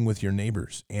working with your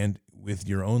neighbors and with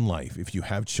your own life, if you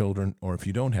have children or if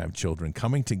you don't have children,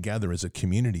 coming together as a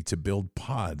community to build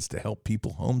pods to help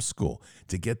people homeschool,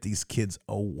 to get these kids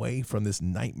away from this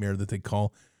nightmare that they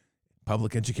call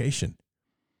public education.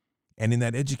 And in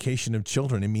that education of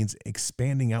children, it means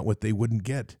expanding out what they wouldn't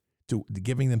get, to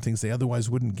giving them things they otherwise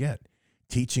wouldn't get,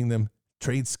 teaching them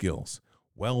trade skills,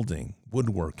 welding,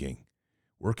 woodworking,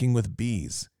 working with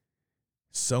bees,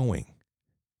 sewing,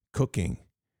 cooking,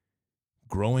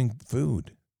 growing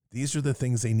food. These are the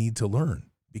things they need to learn,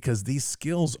 because these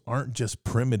skills aren't just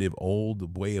primitive,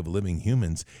 old way of living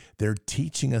humans. They're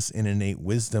teaching us an innate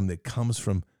wisdom that comes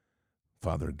from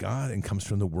Father God and comes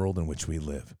from the world in which we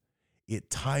live. It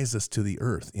ties us to the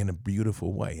earth in a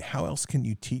beautiful way. How else can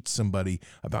you teach somebody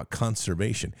about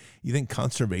conservation? You think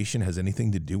conservation has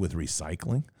anything to do with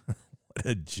recycling? What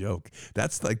a joke.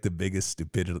 That's like the biggest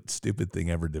stupid thing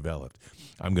ever developed.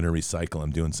 I'm going to recycle.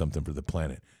 I'm doing something for the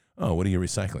planet. Oh, what are you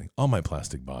recycling? All my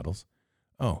plastic bottles.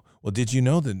 Oh, well, did you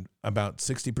know that about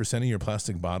 60% of your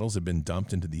plastic bottles have been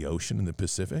dumped into the ocean in the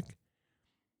Pacific?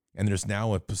 And there's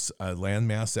now a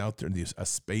landmass out there, a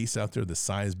space out there the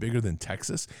size bigger than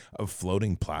Texas of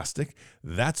floating plastic.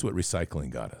 That's what recycling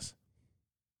got us,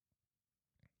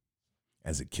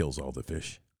 as it kills all the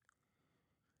fish.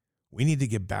 We need to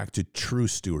get back to true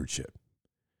stewardship.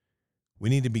 We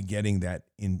need to be getting that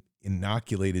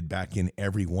inoculated back in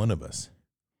every one of us.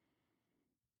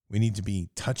 We need to be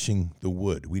touching the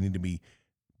wood. We need to be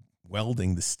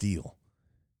welding the steel.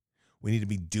 We need to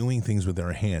be doing things with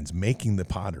our hands, making the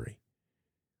pottery.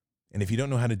 And if you don't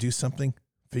know how to do something,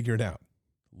 figure it out.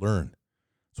 Learn.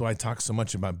 So I talk so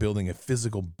much about building a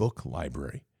physical book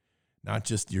library, not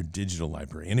just your digital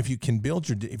library. And if you can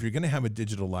if you're going to have a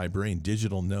digital library and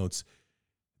digital notes,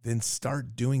 then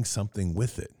start doing something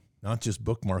with it, not just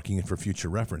bookmarking it for future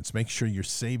reference. Make sure you're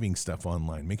saving stuff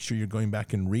online. Make sure you're going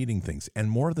back and reading things. And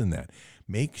more than that,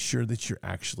 make sure that you're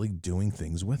actually doing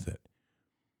things with it.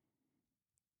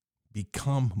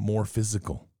 Become more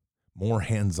physical, more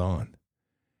hands-on.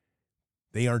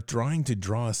 They are trying to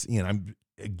draw us in.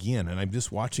 I'm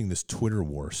just watching this Twitter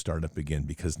war start up again,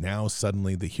 because now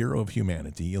suddenly the hero of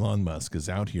humanity, Elon Musk, is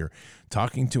out here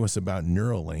talking to us about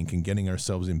Neuralink and getting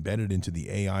ourselves embedded into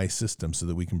the AI system so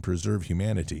that we can preserve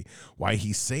humanity. Why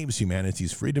he saves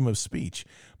humanity's freedom of speech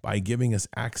by giving us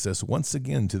access once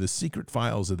again to the secret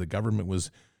files that the government was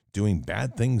doing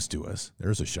bad things to us.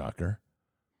 There's a shocker.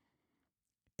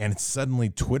 And suddenly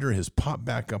Twitter has popped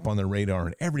back up on the radar,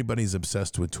 and everybody's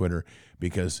obsessed with Twitter,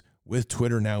 because with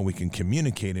Twitter now we can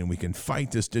communicate and we can fight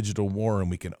this digital war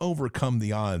and we can overcome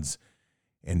the odds,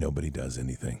 and nobody does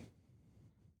anything.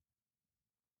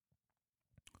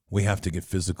 We have to get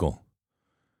physical.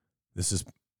 This is,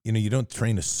 you don't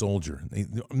train a soldier.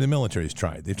 The military's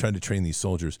tried. They've tried to train these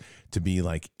soldiers to be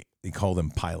like, they call them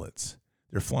pilots.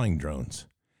 They're flying drones.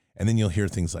 And then you'll hear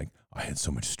things like, I had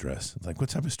so much stress. It's like, what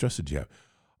type of stress did you have?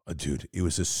 Oh, dude, it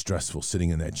was just stressful sitting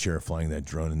in that chair flying that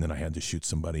drone, and then I had to shoot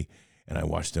somebody, and I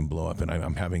watched him blow up, and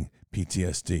I'm having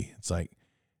PTSD. It's like,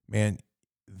 man,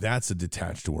 that's a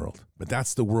detached world. But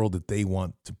that's the world that they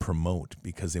want to promote,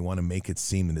 because they want to make it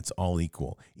seem that it's all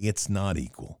equal. It's not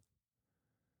equal.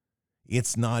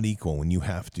 It's not equal when you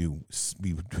have to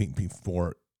be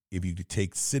if you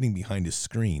take sitting behind a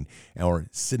screen or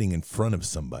sitting in front of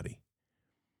somebody.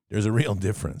 There's a real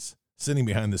difference. Sitting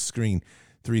behind the screen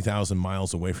 3,000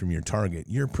 miles away from your target,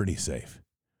 you're pretty safe.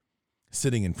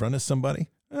 Sitting in front of somebody,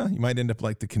 you might end up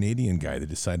like the Canadian guy that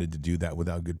decided to do that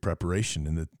without good preparation,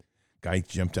 and the guy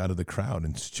jumped out of the crowd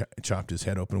and chopped his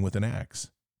head open with an axe.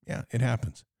 Yeah, it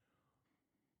happens.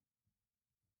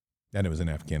 And it was in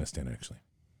Afghanistan, actually.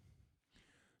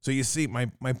 So you see, my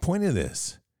point of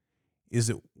this is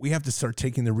that we have to start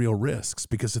taking the real risks,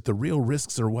 because the real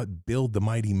risks are what build the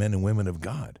mighty men and women of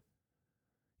God.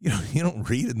 You don't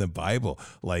read in the Bible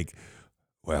like,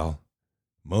 well,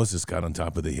 Moses got on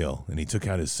top of the hill and he took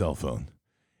out his cell phone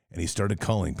and he started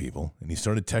calling people and he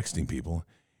started texting people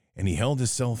and he held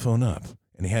his cell phone up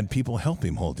and he had people help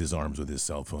him hold his arms with his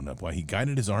cell phone up while he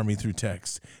guided his army through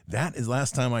text. That is,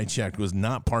 last time I checked, was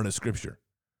not part of Scripture.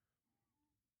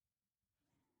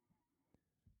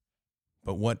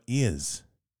 But what is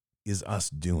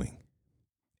us doing.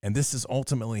 And this is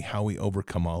ultimately how we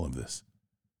overcome all of this.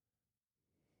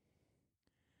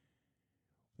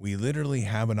 We literally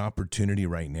have an opportunity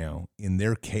right now in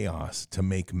their chaos to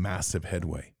make massive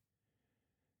headway.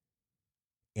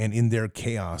 And in their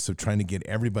chaos of trying to get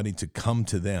everybody to come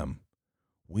to them,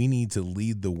 we need to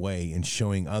lead the way in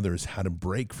showing others how to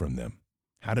break from them,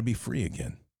 how to be free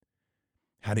again,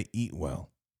 how to eat well,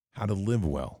 how to live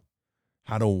well,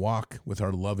 how to walk with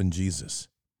our love in Jesus,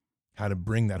 how to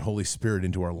bring that Holy Spirit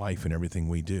into our life and everything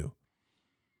we do.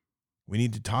 We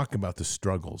need to talk about the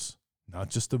struggles,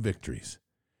 not just the victories,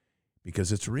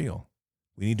 because it's real.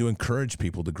 We need to encourage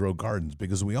people to grow gardens,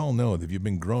 because we all know that if you've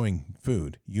been growing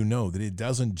food, you know that it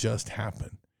doesn't just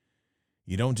happen.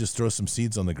 You don't just throw some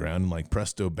seeds on the ground and like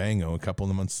presto bango, a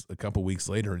couple weeks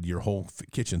later, your whole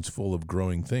kitchen's full of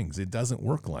growing things. It doesn't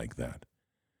work like that.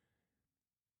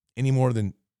 Any more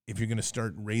than if you're going to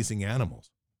start raising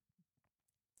animals.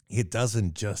 It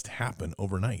doesn't just happen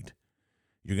overnight.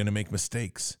 You're going to make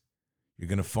mistakes. You're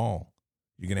going to fall.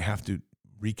 You're going to have to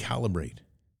recalibrate.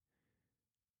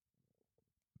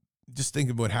 Just think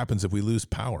of what happens if we lose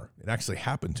power. It actually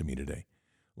happened to me today.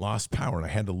 Lost power, and I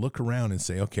had to look around and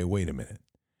say, okay, wait a minute.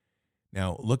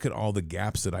 Now, look at all the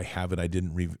gaps that I have that I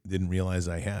didn't realize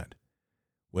I had.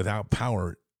 Without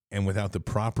power and without the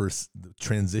proper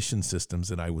transition systems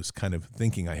that I was kind of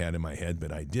thinking I had in my head,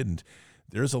 but I didn't,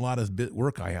 there's a lot of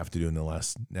work I have to do in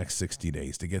the next 60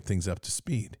 days to get things up to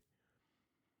speed.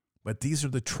 But these are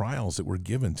the trials that we're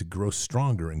given to grow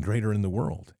stronger and greater in the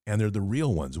world. And they're the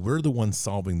real ones. We're the ones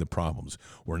solving the problems.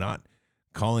 We're not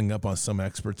calling up on some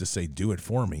expert to say, do it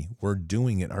for me. We're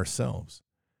doing it ourselves.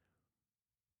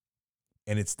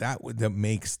 And it's that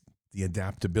makes the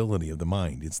adaptability of the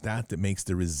mind. It's that makes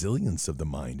the resilience of the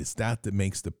mind. It's that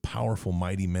makes the powerful,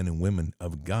 mighty men and women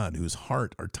of God whose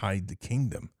heart are tied to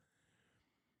kingdom.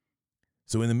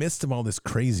 So in the midst of all this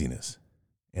craziness,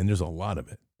 and there's a lot of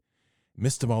it,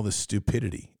 midst of all this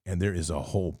stupidity, and there is a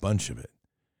whole bunch of it,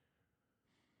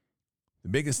 the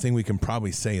biggest thing we can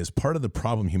probably say is part of the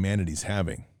problem humanity's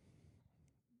having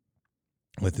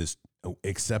with this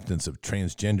acceptance of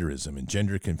transgenderism and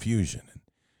gender confusion and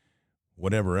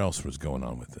whatever else was going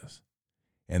on with this.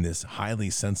 And this highly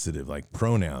sensitive, like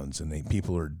pronouns, and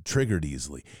people are triggered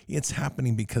easily. It's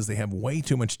happening because they have way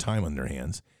too much time on their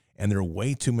hands, and they're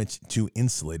way too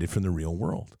insulated from the real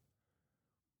world.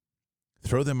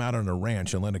 Throw them out on a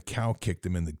ranch and let a cow kick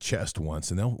them in the chest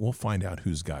once, and we'll find out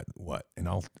who's got what. And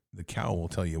the cow will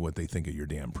tell you what they think of your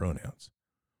damn pronouns.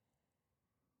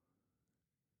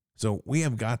 So we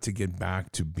have got to get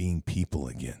back to being people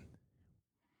again.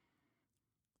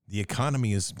 The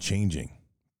economy is changing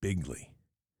bigly.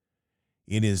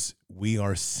 We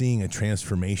are seeing a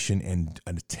transformation and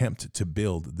an attempt to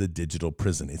build the digital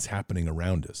prison. It's happening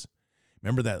around us.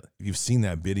 Remember that, you've seen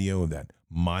that video of that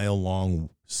mile-long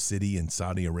city in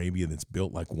Saudi Arabia that's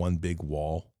built like one big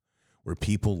wall where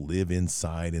people live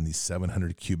inside in these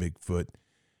 700 cubic foot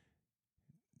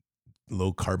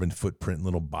low carbon footprint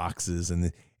little boxes,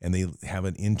 and they have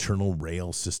an internal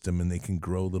rail system, and they can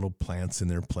grow little plants in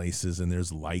their places, and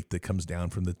there's light that comes down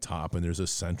from the top, and there's a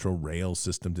central rail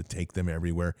system to take them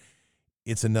everywhere.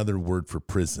 It's another word for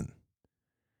prison.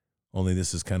 Only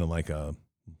this is kind of like a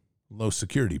low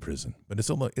security prison, but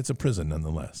it's a prison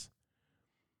nonetheless.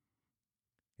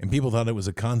 And people thought it was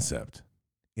a concept.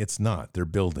 It's not. They're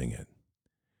building it.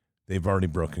 They've already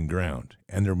broken ground,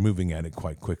 and they're moving at it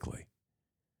quite quickly.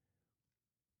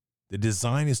 The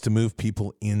design is to move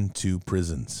people into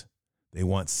prisons. They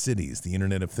want cities, the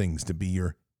Internet of Things, to be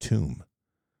your tomb.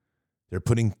 They're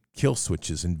putting kill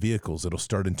switches in vehicles that'll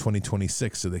start in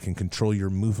 2026 so they can control your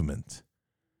movement.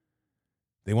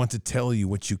 They want to tell you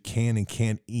what you can and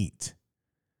can't eat.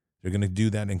 They're going to do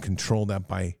that and control that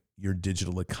by your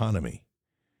digital economy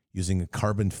using a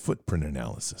carbon footprint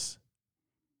analysis.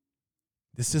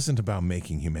 This isn't about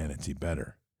making humanity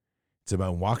better. It's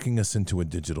about walking us into a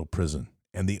digital prison.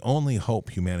 And the only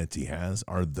hope humanity has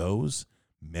are those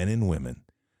men and women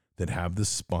that have the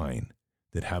spine,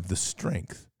 that have the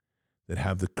strength, that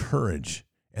have the courage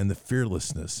and the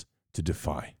fearlessness to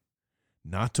defy.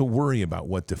 Not to worry about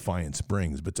what defiance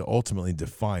brings, but to ultimately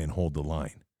defy and hold the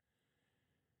line.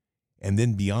 And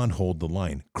then beyond hold the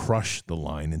line, crush the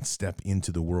line and step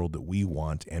into the world that we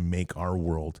want and make our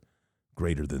world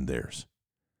greater than theirs.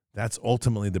 That's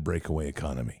ultimately the breakaway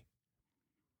economy.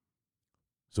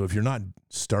 So if you're not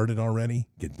started already,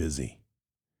 get busy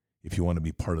if you want to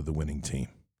be part of the winning team.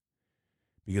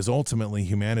 Because ultimately,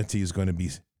 humanity is going to be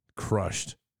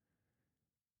crushed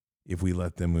if we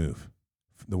let them move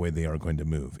the way they are going to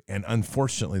move. And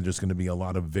unfortunately, there's going to be a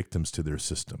lot of victims to their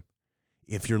system.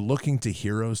 If you're looking to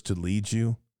heroes to lead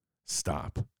you,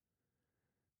 stop.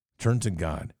 Turn to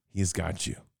God. He's got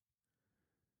you.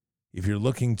 If you're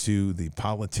looking to the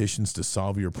politicians to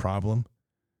solve your problem,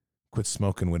 quit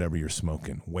smoking whatever you're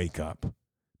smoking. Wake up.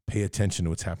 Pay attention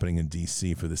to what's happening in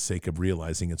D.C. for the sake of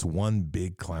realizing it's one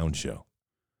big clown show.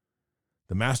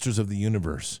 The masters of the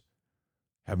universe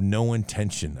have no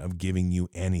intention of giving you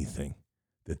anything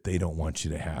that they don't want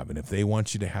you to have. And if they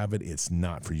want you to have it, it's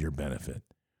not for your benefit.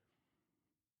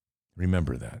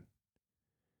 Remember that.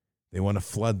 They want to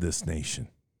flood this nation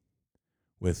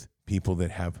with people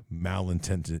that have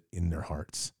malintent in their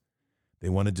hearts. They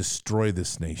want to destroy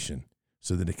this nation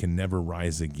so that it can never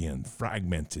rise again.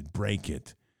 Fragment it, break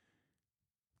it,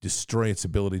 destroy its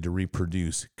ability to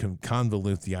reproduce,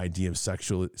 convolute the idea of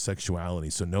sexuality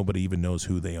so nobody even knows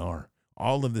who they are.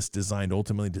 All of this designed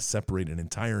ultimately to separate an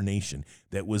entire nation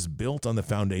that was built on the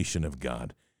foundation of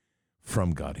God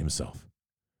from God himself.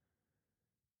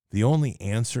 The only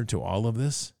answer to all of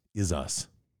this is us.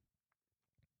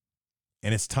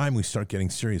 And it's time we start getting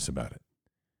serious about it.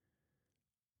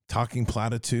 Talking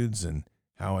platitudes and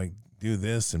how I do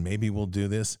this and maybe we'll do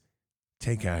this.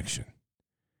 Take action.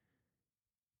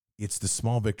 It's the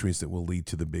small victories that will lead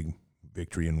to the big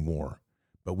victory in war.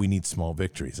 But we need small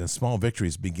victories. And small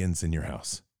victories begins in your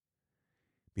house.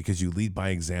 Because you lead by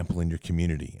example in your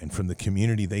community. And from the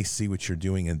community, they see what you're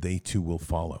doing and they too will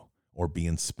follow or be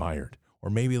inspired. Or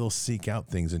maybe they'll seek out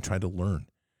things and try to learn.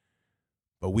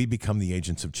 But we become the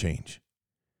agents of change.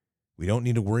 We don't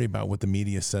need to worry about what the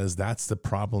media says. That's the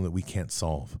problem that we can't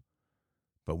solve.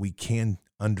 But we can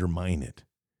undermine it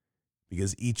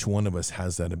because each one of us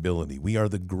has that ability. We are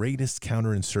the greatest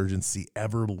counterinsurgency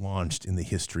ever launched in the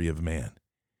history of man.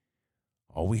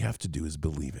 All we have to do is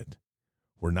believe it.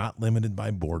 We're not limited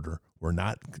by border. We're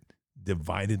not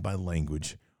divided by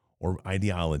language or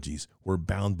ideologies. We're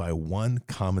bound by one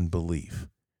common belief,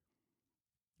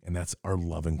 and that's our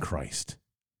love in Christ.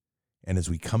 And as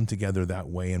we come together that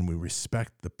way and we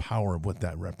respect the power of what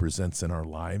that represents in our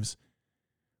lives,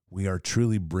 we are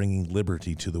truly bringing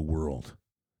liberty to the world.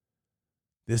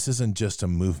 This isn't just a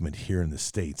movement here in the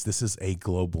States. This is a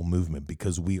global movement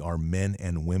because we are men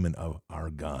and women of our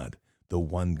God, the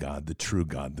one God, the true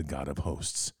God, the God of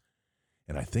hosts.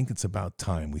 And I think it's about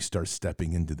time we start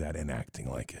stepping into that and acting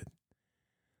like it.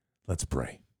 Let's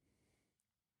pray.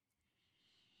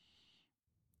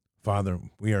 Father,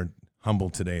 we are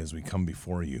humbled today as we come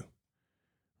before you,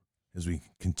 as we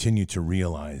continue to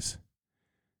realize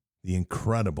the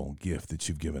incredible gift that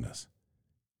you've given us.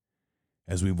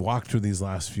 As we've walked through these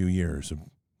last few years of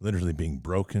literally being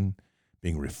broken,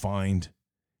 being refined,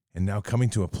 and now coming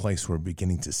to a place where we're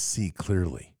beginning to see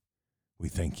clearly, we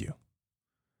thank you.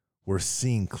 We're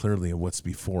seeing clearly of what's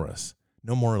before us.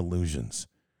 No more illusions.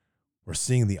 We're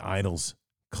seeing the idols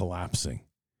collapsing,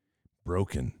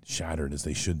 broken, shattered as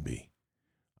they should be.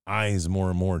 Eyes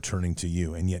more and more turning to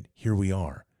you, and yet here we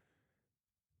are.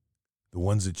 The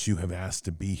ones that you have asked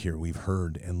to be here, we've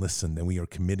heard and listened, and we are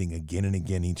committing again and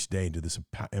again each day to this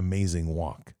amazing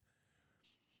walk,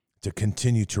 to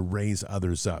continue to raise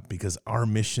others up, because our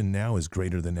mission now is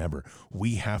greater than ever.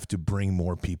 We have to bring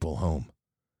more people home.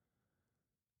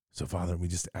 So, Father, we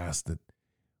just ask that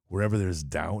wherever there's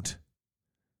doubt,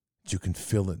 that you can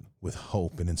fill it with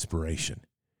hope and inspiration.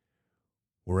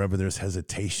 Wherever there's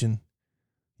hesitation,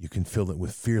 you can fill it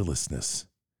with fearlessness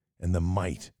and the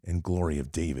might and glory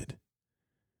of David.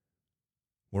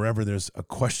 Wherever there's a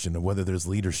question of whether there's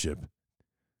leadership,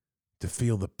 to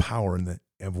feel the power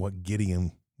of what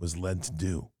Gideon was led to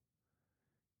do.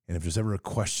 And if there's ever a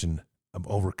question of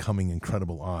overcoming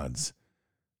incredible odds,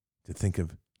 to think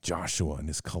of Joshua and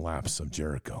his collapse of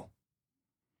Jericho.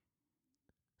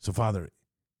 So, Father,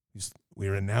 we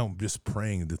are now just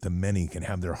praying that the many can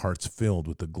have their hearts filled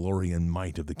with the glory and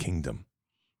might of the kingdom.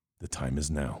 The time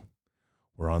is now.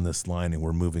 We're on this line and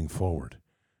we're moving forward.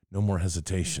 No more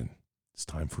hesitation. It's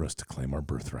time for us to claim our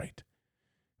birthright.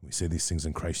 We say these things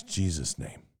in Christ Jesus'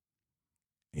 name.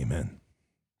 Amen.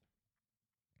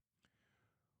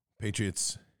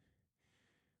 Patriots,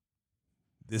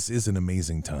 this is an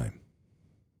amazing time.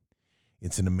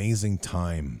 It's an amazing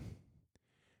time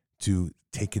to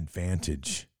take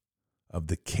advantage of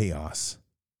the chaos,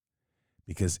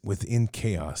 because within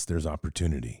chaos, there's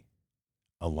opportunity,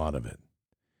 a lot of it,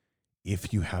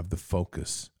 if you have the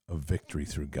focus of victory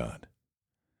through God.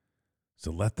 So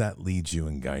let that lead you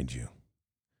and guide you.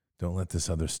 Don't let this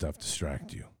other stuff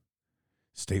distract you.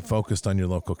 Stay focused on your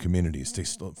local community. Stay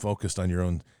focused on your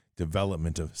own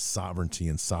development of sovereignty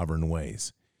and sovereign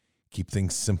ways. Keep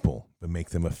things simple, but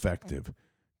make them effective.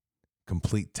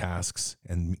 Complete tasks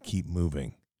and keep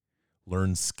moving.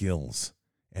 Learn skills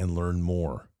and learn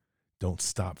more. Don't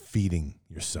stop feeding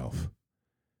yourself.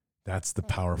 That's the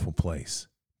powerful place.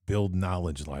 Build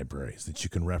knowledge libraries that you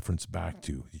can reference back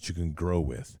to, that you can grow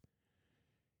with.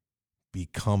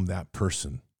 Become that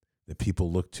person that people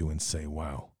look to and say,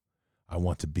 wow, I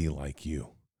want to be like you.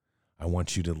 I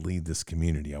want you to lead this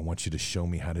community. I want you to show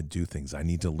me how to do things. I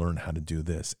need to learn how to do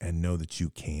this, and know that you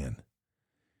can.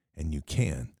 And you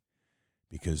can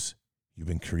because you've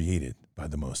been created by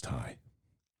the Most High.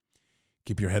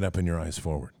 Keep your head up and your eyes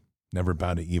forward. Never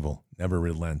bow to evil. Never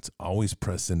relent. Always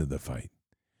press into the fight.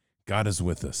 God is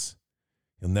with us.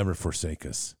 He'll never forsake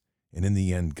us. And in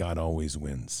the end, God always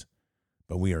wins.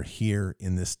 But we are here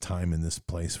in this time, in this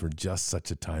place, for just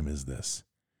such a time as this.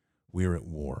 We are at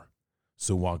war.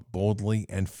 So walk boldly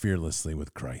and fearlessly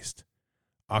with Christ.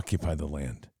 Occupy the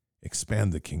land.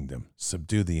 Expand the kingdom.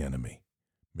 Subdue the enemy.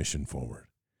 Mission forward.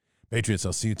 Patriots,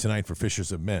 I'll see you tonight for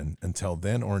Fishers of Men. Until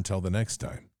then, or until the next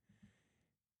time,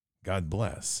 God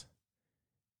bless.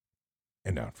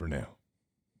 And out for now.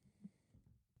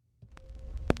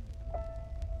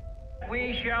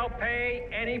 We shall pay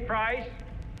any price,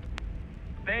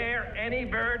 bear any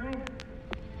burden,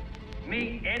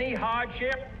 meet any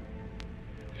hardship,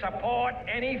 support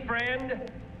any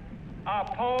friend,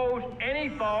 oppose any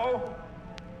foe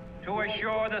to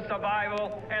assure the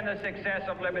survival and the success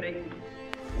of liberty.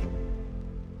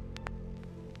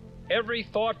 Every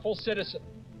thoughtful citizen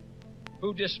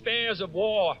who despairs of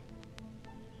war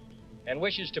and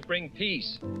wishes to bring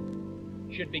peace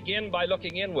should begin by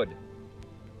looking inward,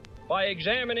 by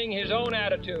examining his own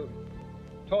attitude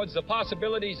towards the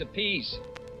possibilities of peace.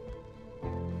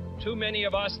 Too many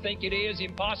of us think it is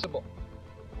impossible.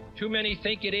 Too many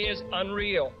think it is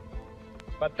unreal.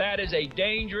 But that is a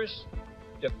dangerous,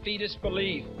 defeatist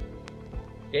belief.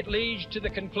 It leads to the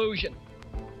conclusion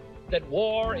that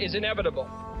war is inevitable,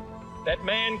 that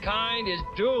mankind is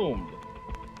doomed,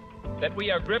 that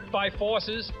we are gripped by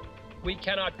forces we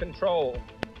cannot control.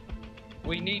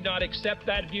 We need not accept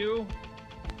that view.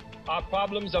 Our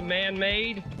problems are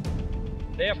man-made,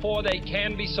 therefore they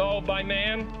can be solved by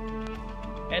man,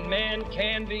 and man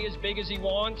can be as big as he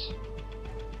wants,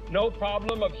 No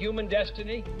problem of human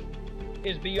destiny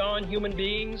is beyond human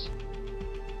beings.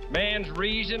 Man's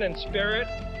reason and spirit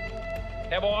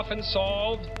have often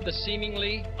solved the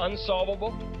seemingly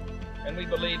unsolvable, and we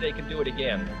believe they can do it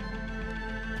again.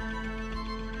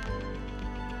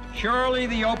 Surely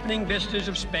the opening vistas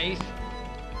of space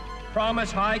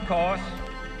promise high costs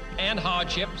and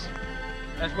hardships,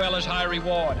 as well as high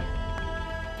reward.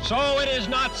 So it is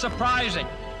not surprising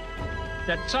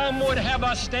that some would have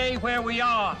us stay where we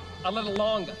are a little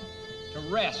longer, to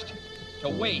rest, to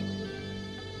wait.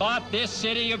 But this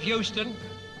city of Houston,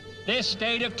 this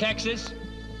state of Texas,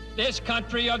 this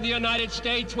country of the United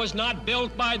States was not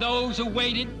built by those who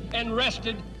waited and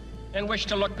rested and wished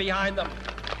to look behind them.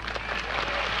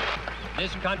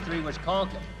 This country was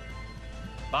conquered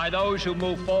by those who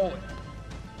move forward,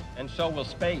 and so will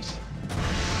space.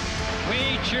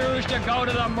 We choose to go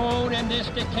to the moon in this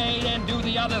decade and do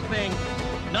the other thing,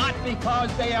 not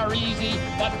because they are easy,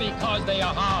 but because they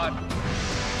are hard.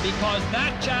 Because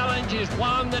that challenge is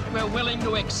one that we're willing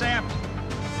to accept.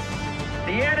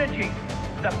 The energy,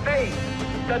 the faith,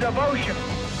 the devotion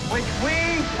which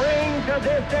we bring to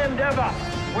this endeavor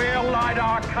will light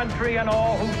our country and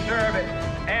all who serve it.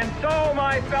 And so,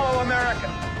 my fellow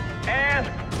Americans, ask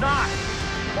not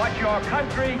what your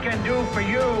country can do for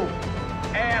you.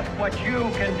 Ask what you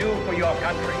can do for your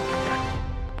country.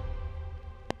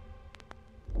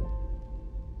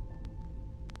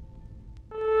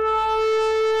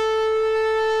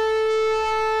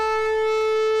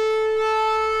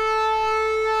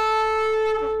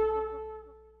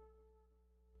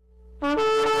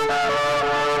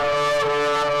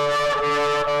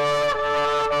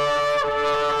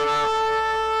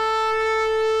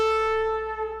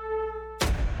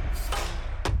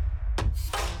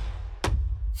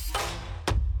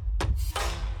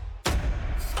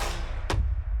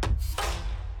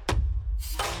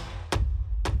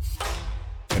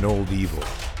 An old evil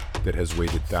that has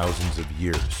waited thousands of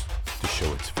years to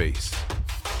show its face.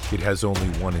 It has only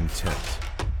one intent: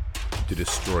 to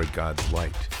destroy God's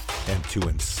light and to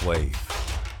enslave.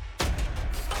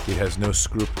 It has no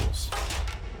scruples.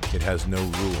 It has no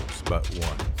rules but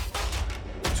one: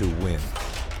 to win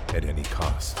at any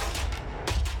cost.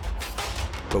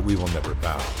 But we will never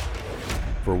bow,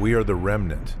 for we are the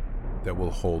remnant that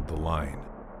will hold the line.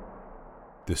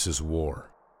 This is war.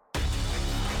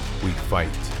 We fight,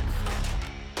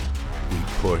 we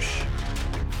push,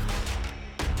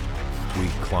 we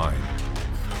climb.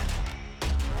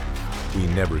 We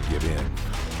never give in.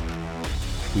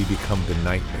 We become the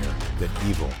nightmare that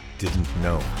evil didn't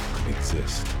know could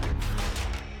exist.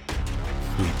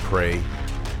 We pray,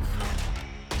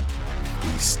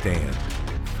 we stand.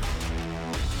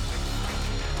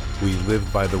 We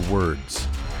live by the words,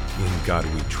 "In God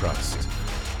we trust."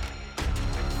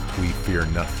 We fear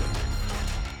nothing.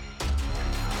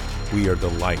 We are the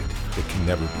light that can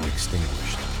never be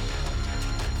extinguished.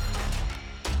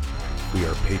 We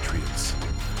are patriots.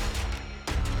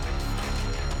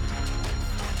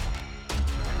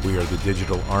 We are the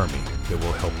digital army that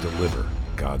will help deliver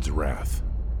God's wrath.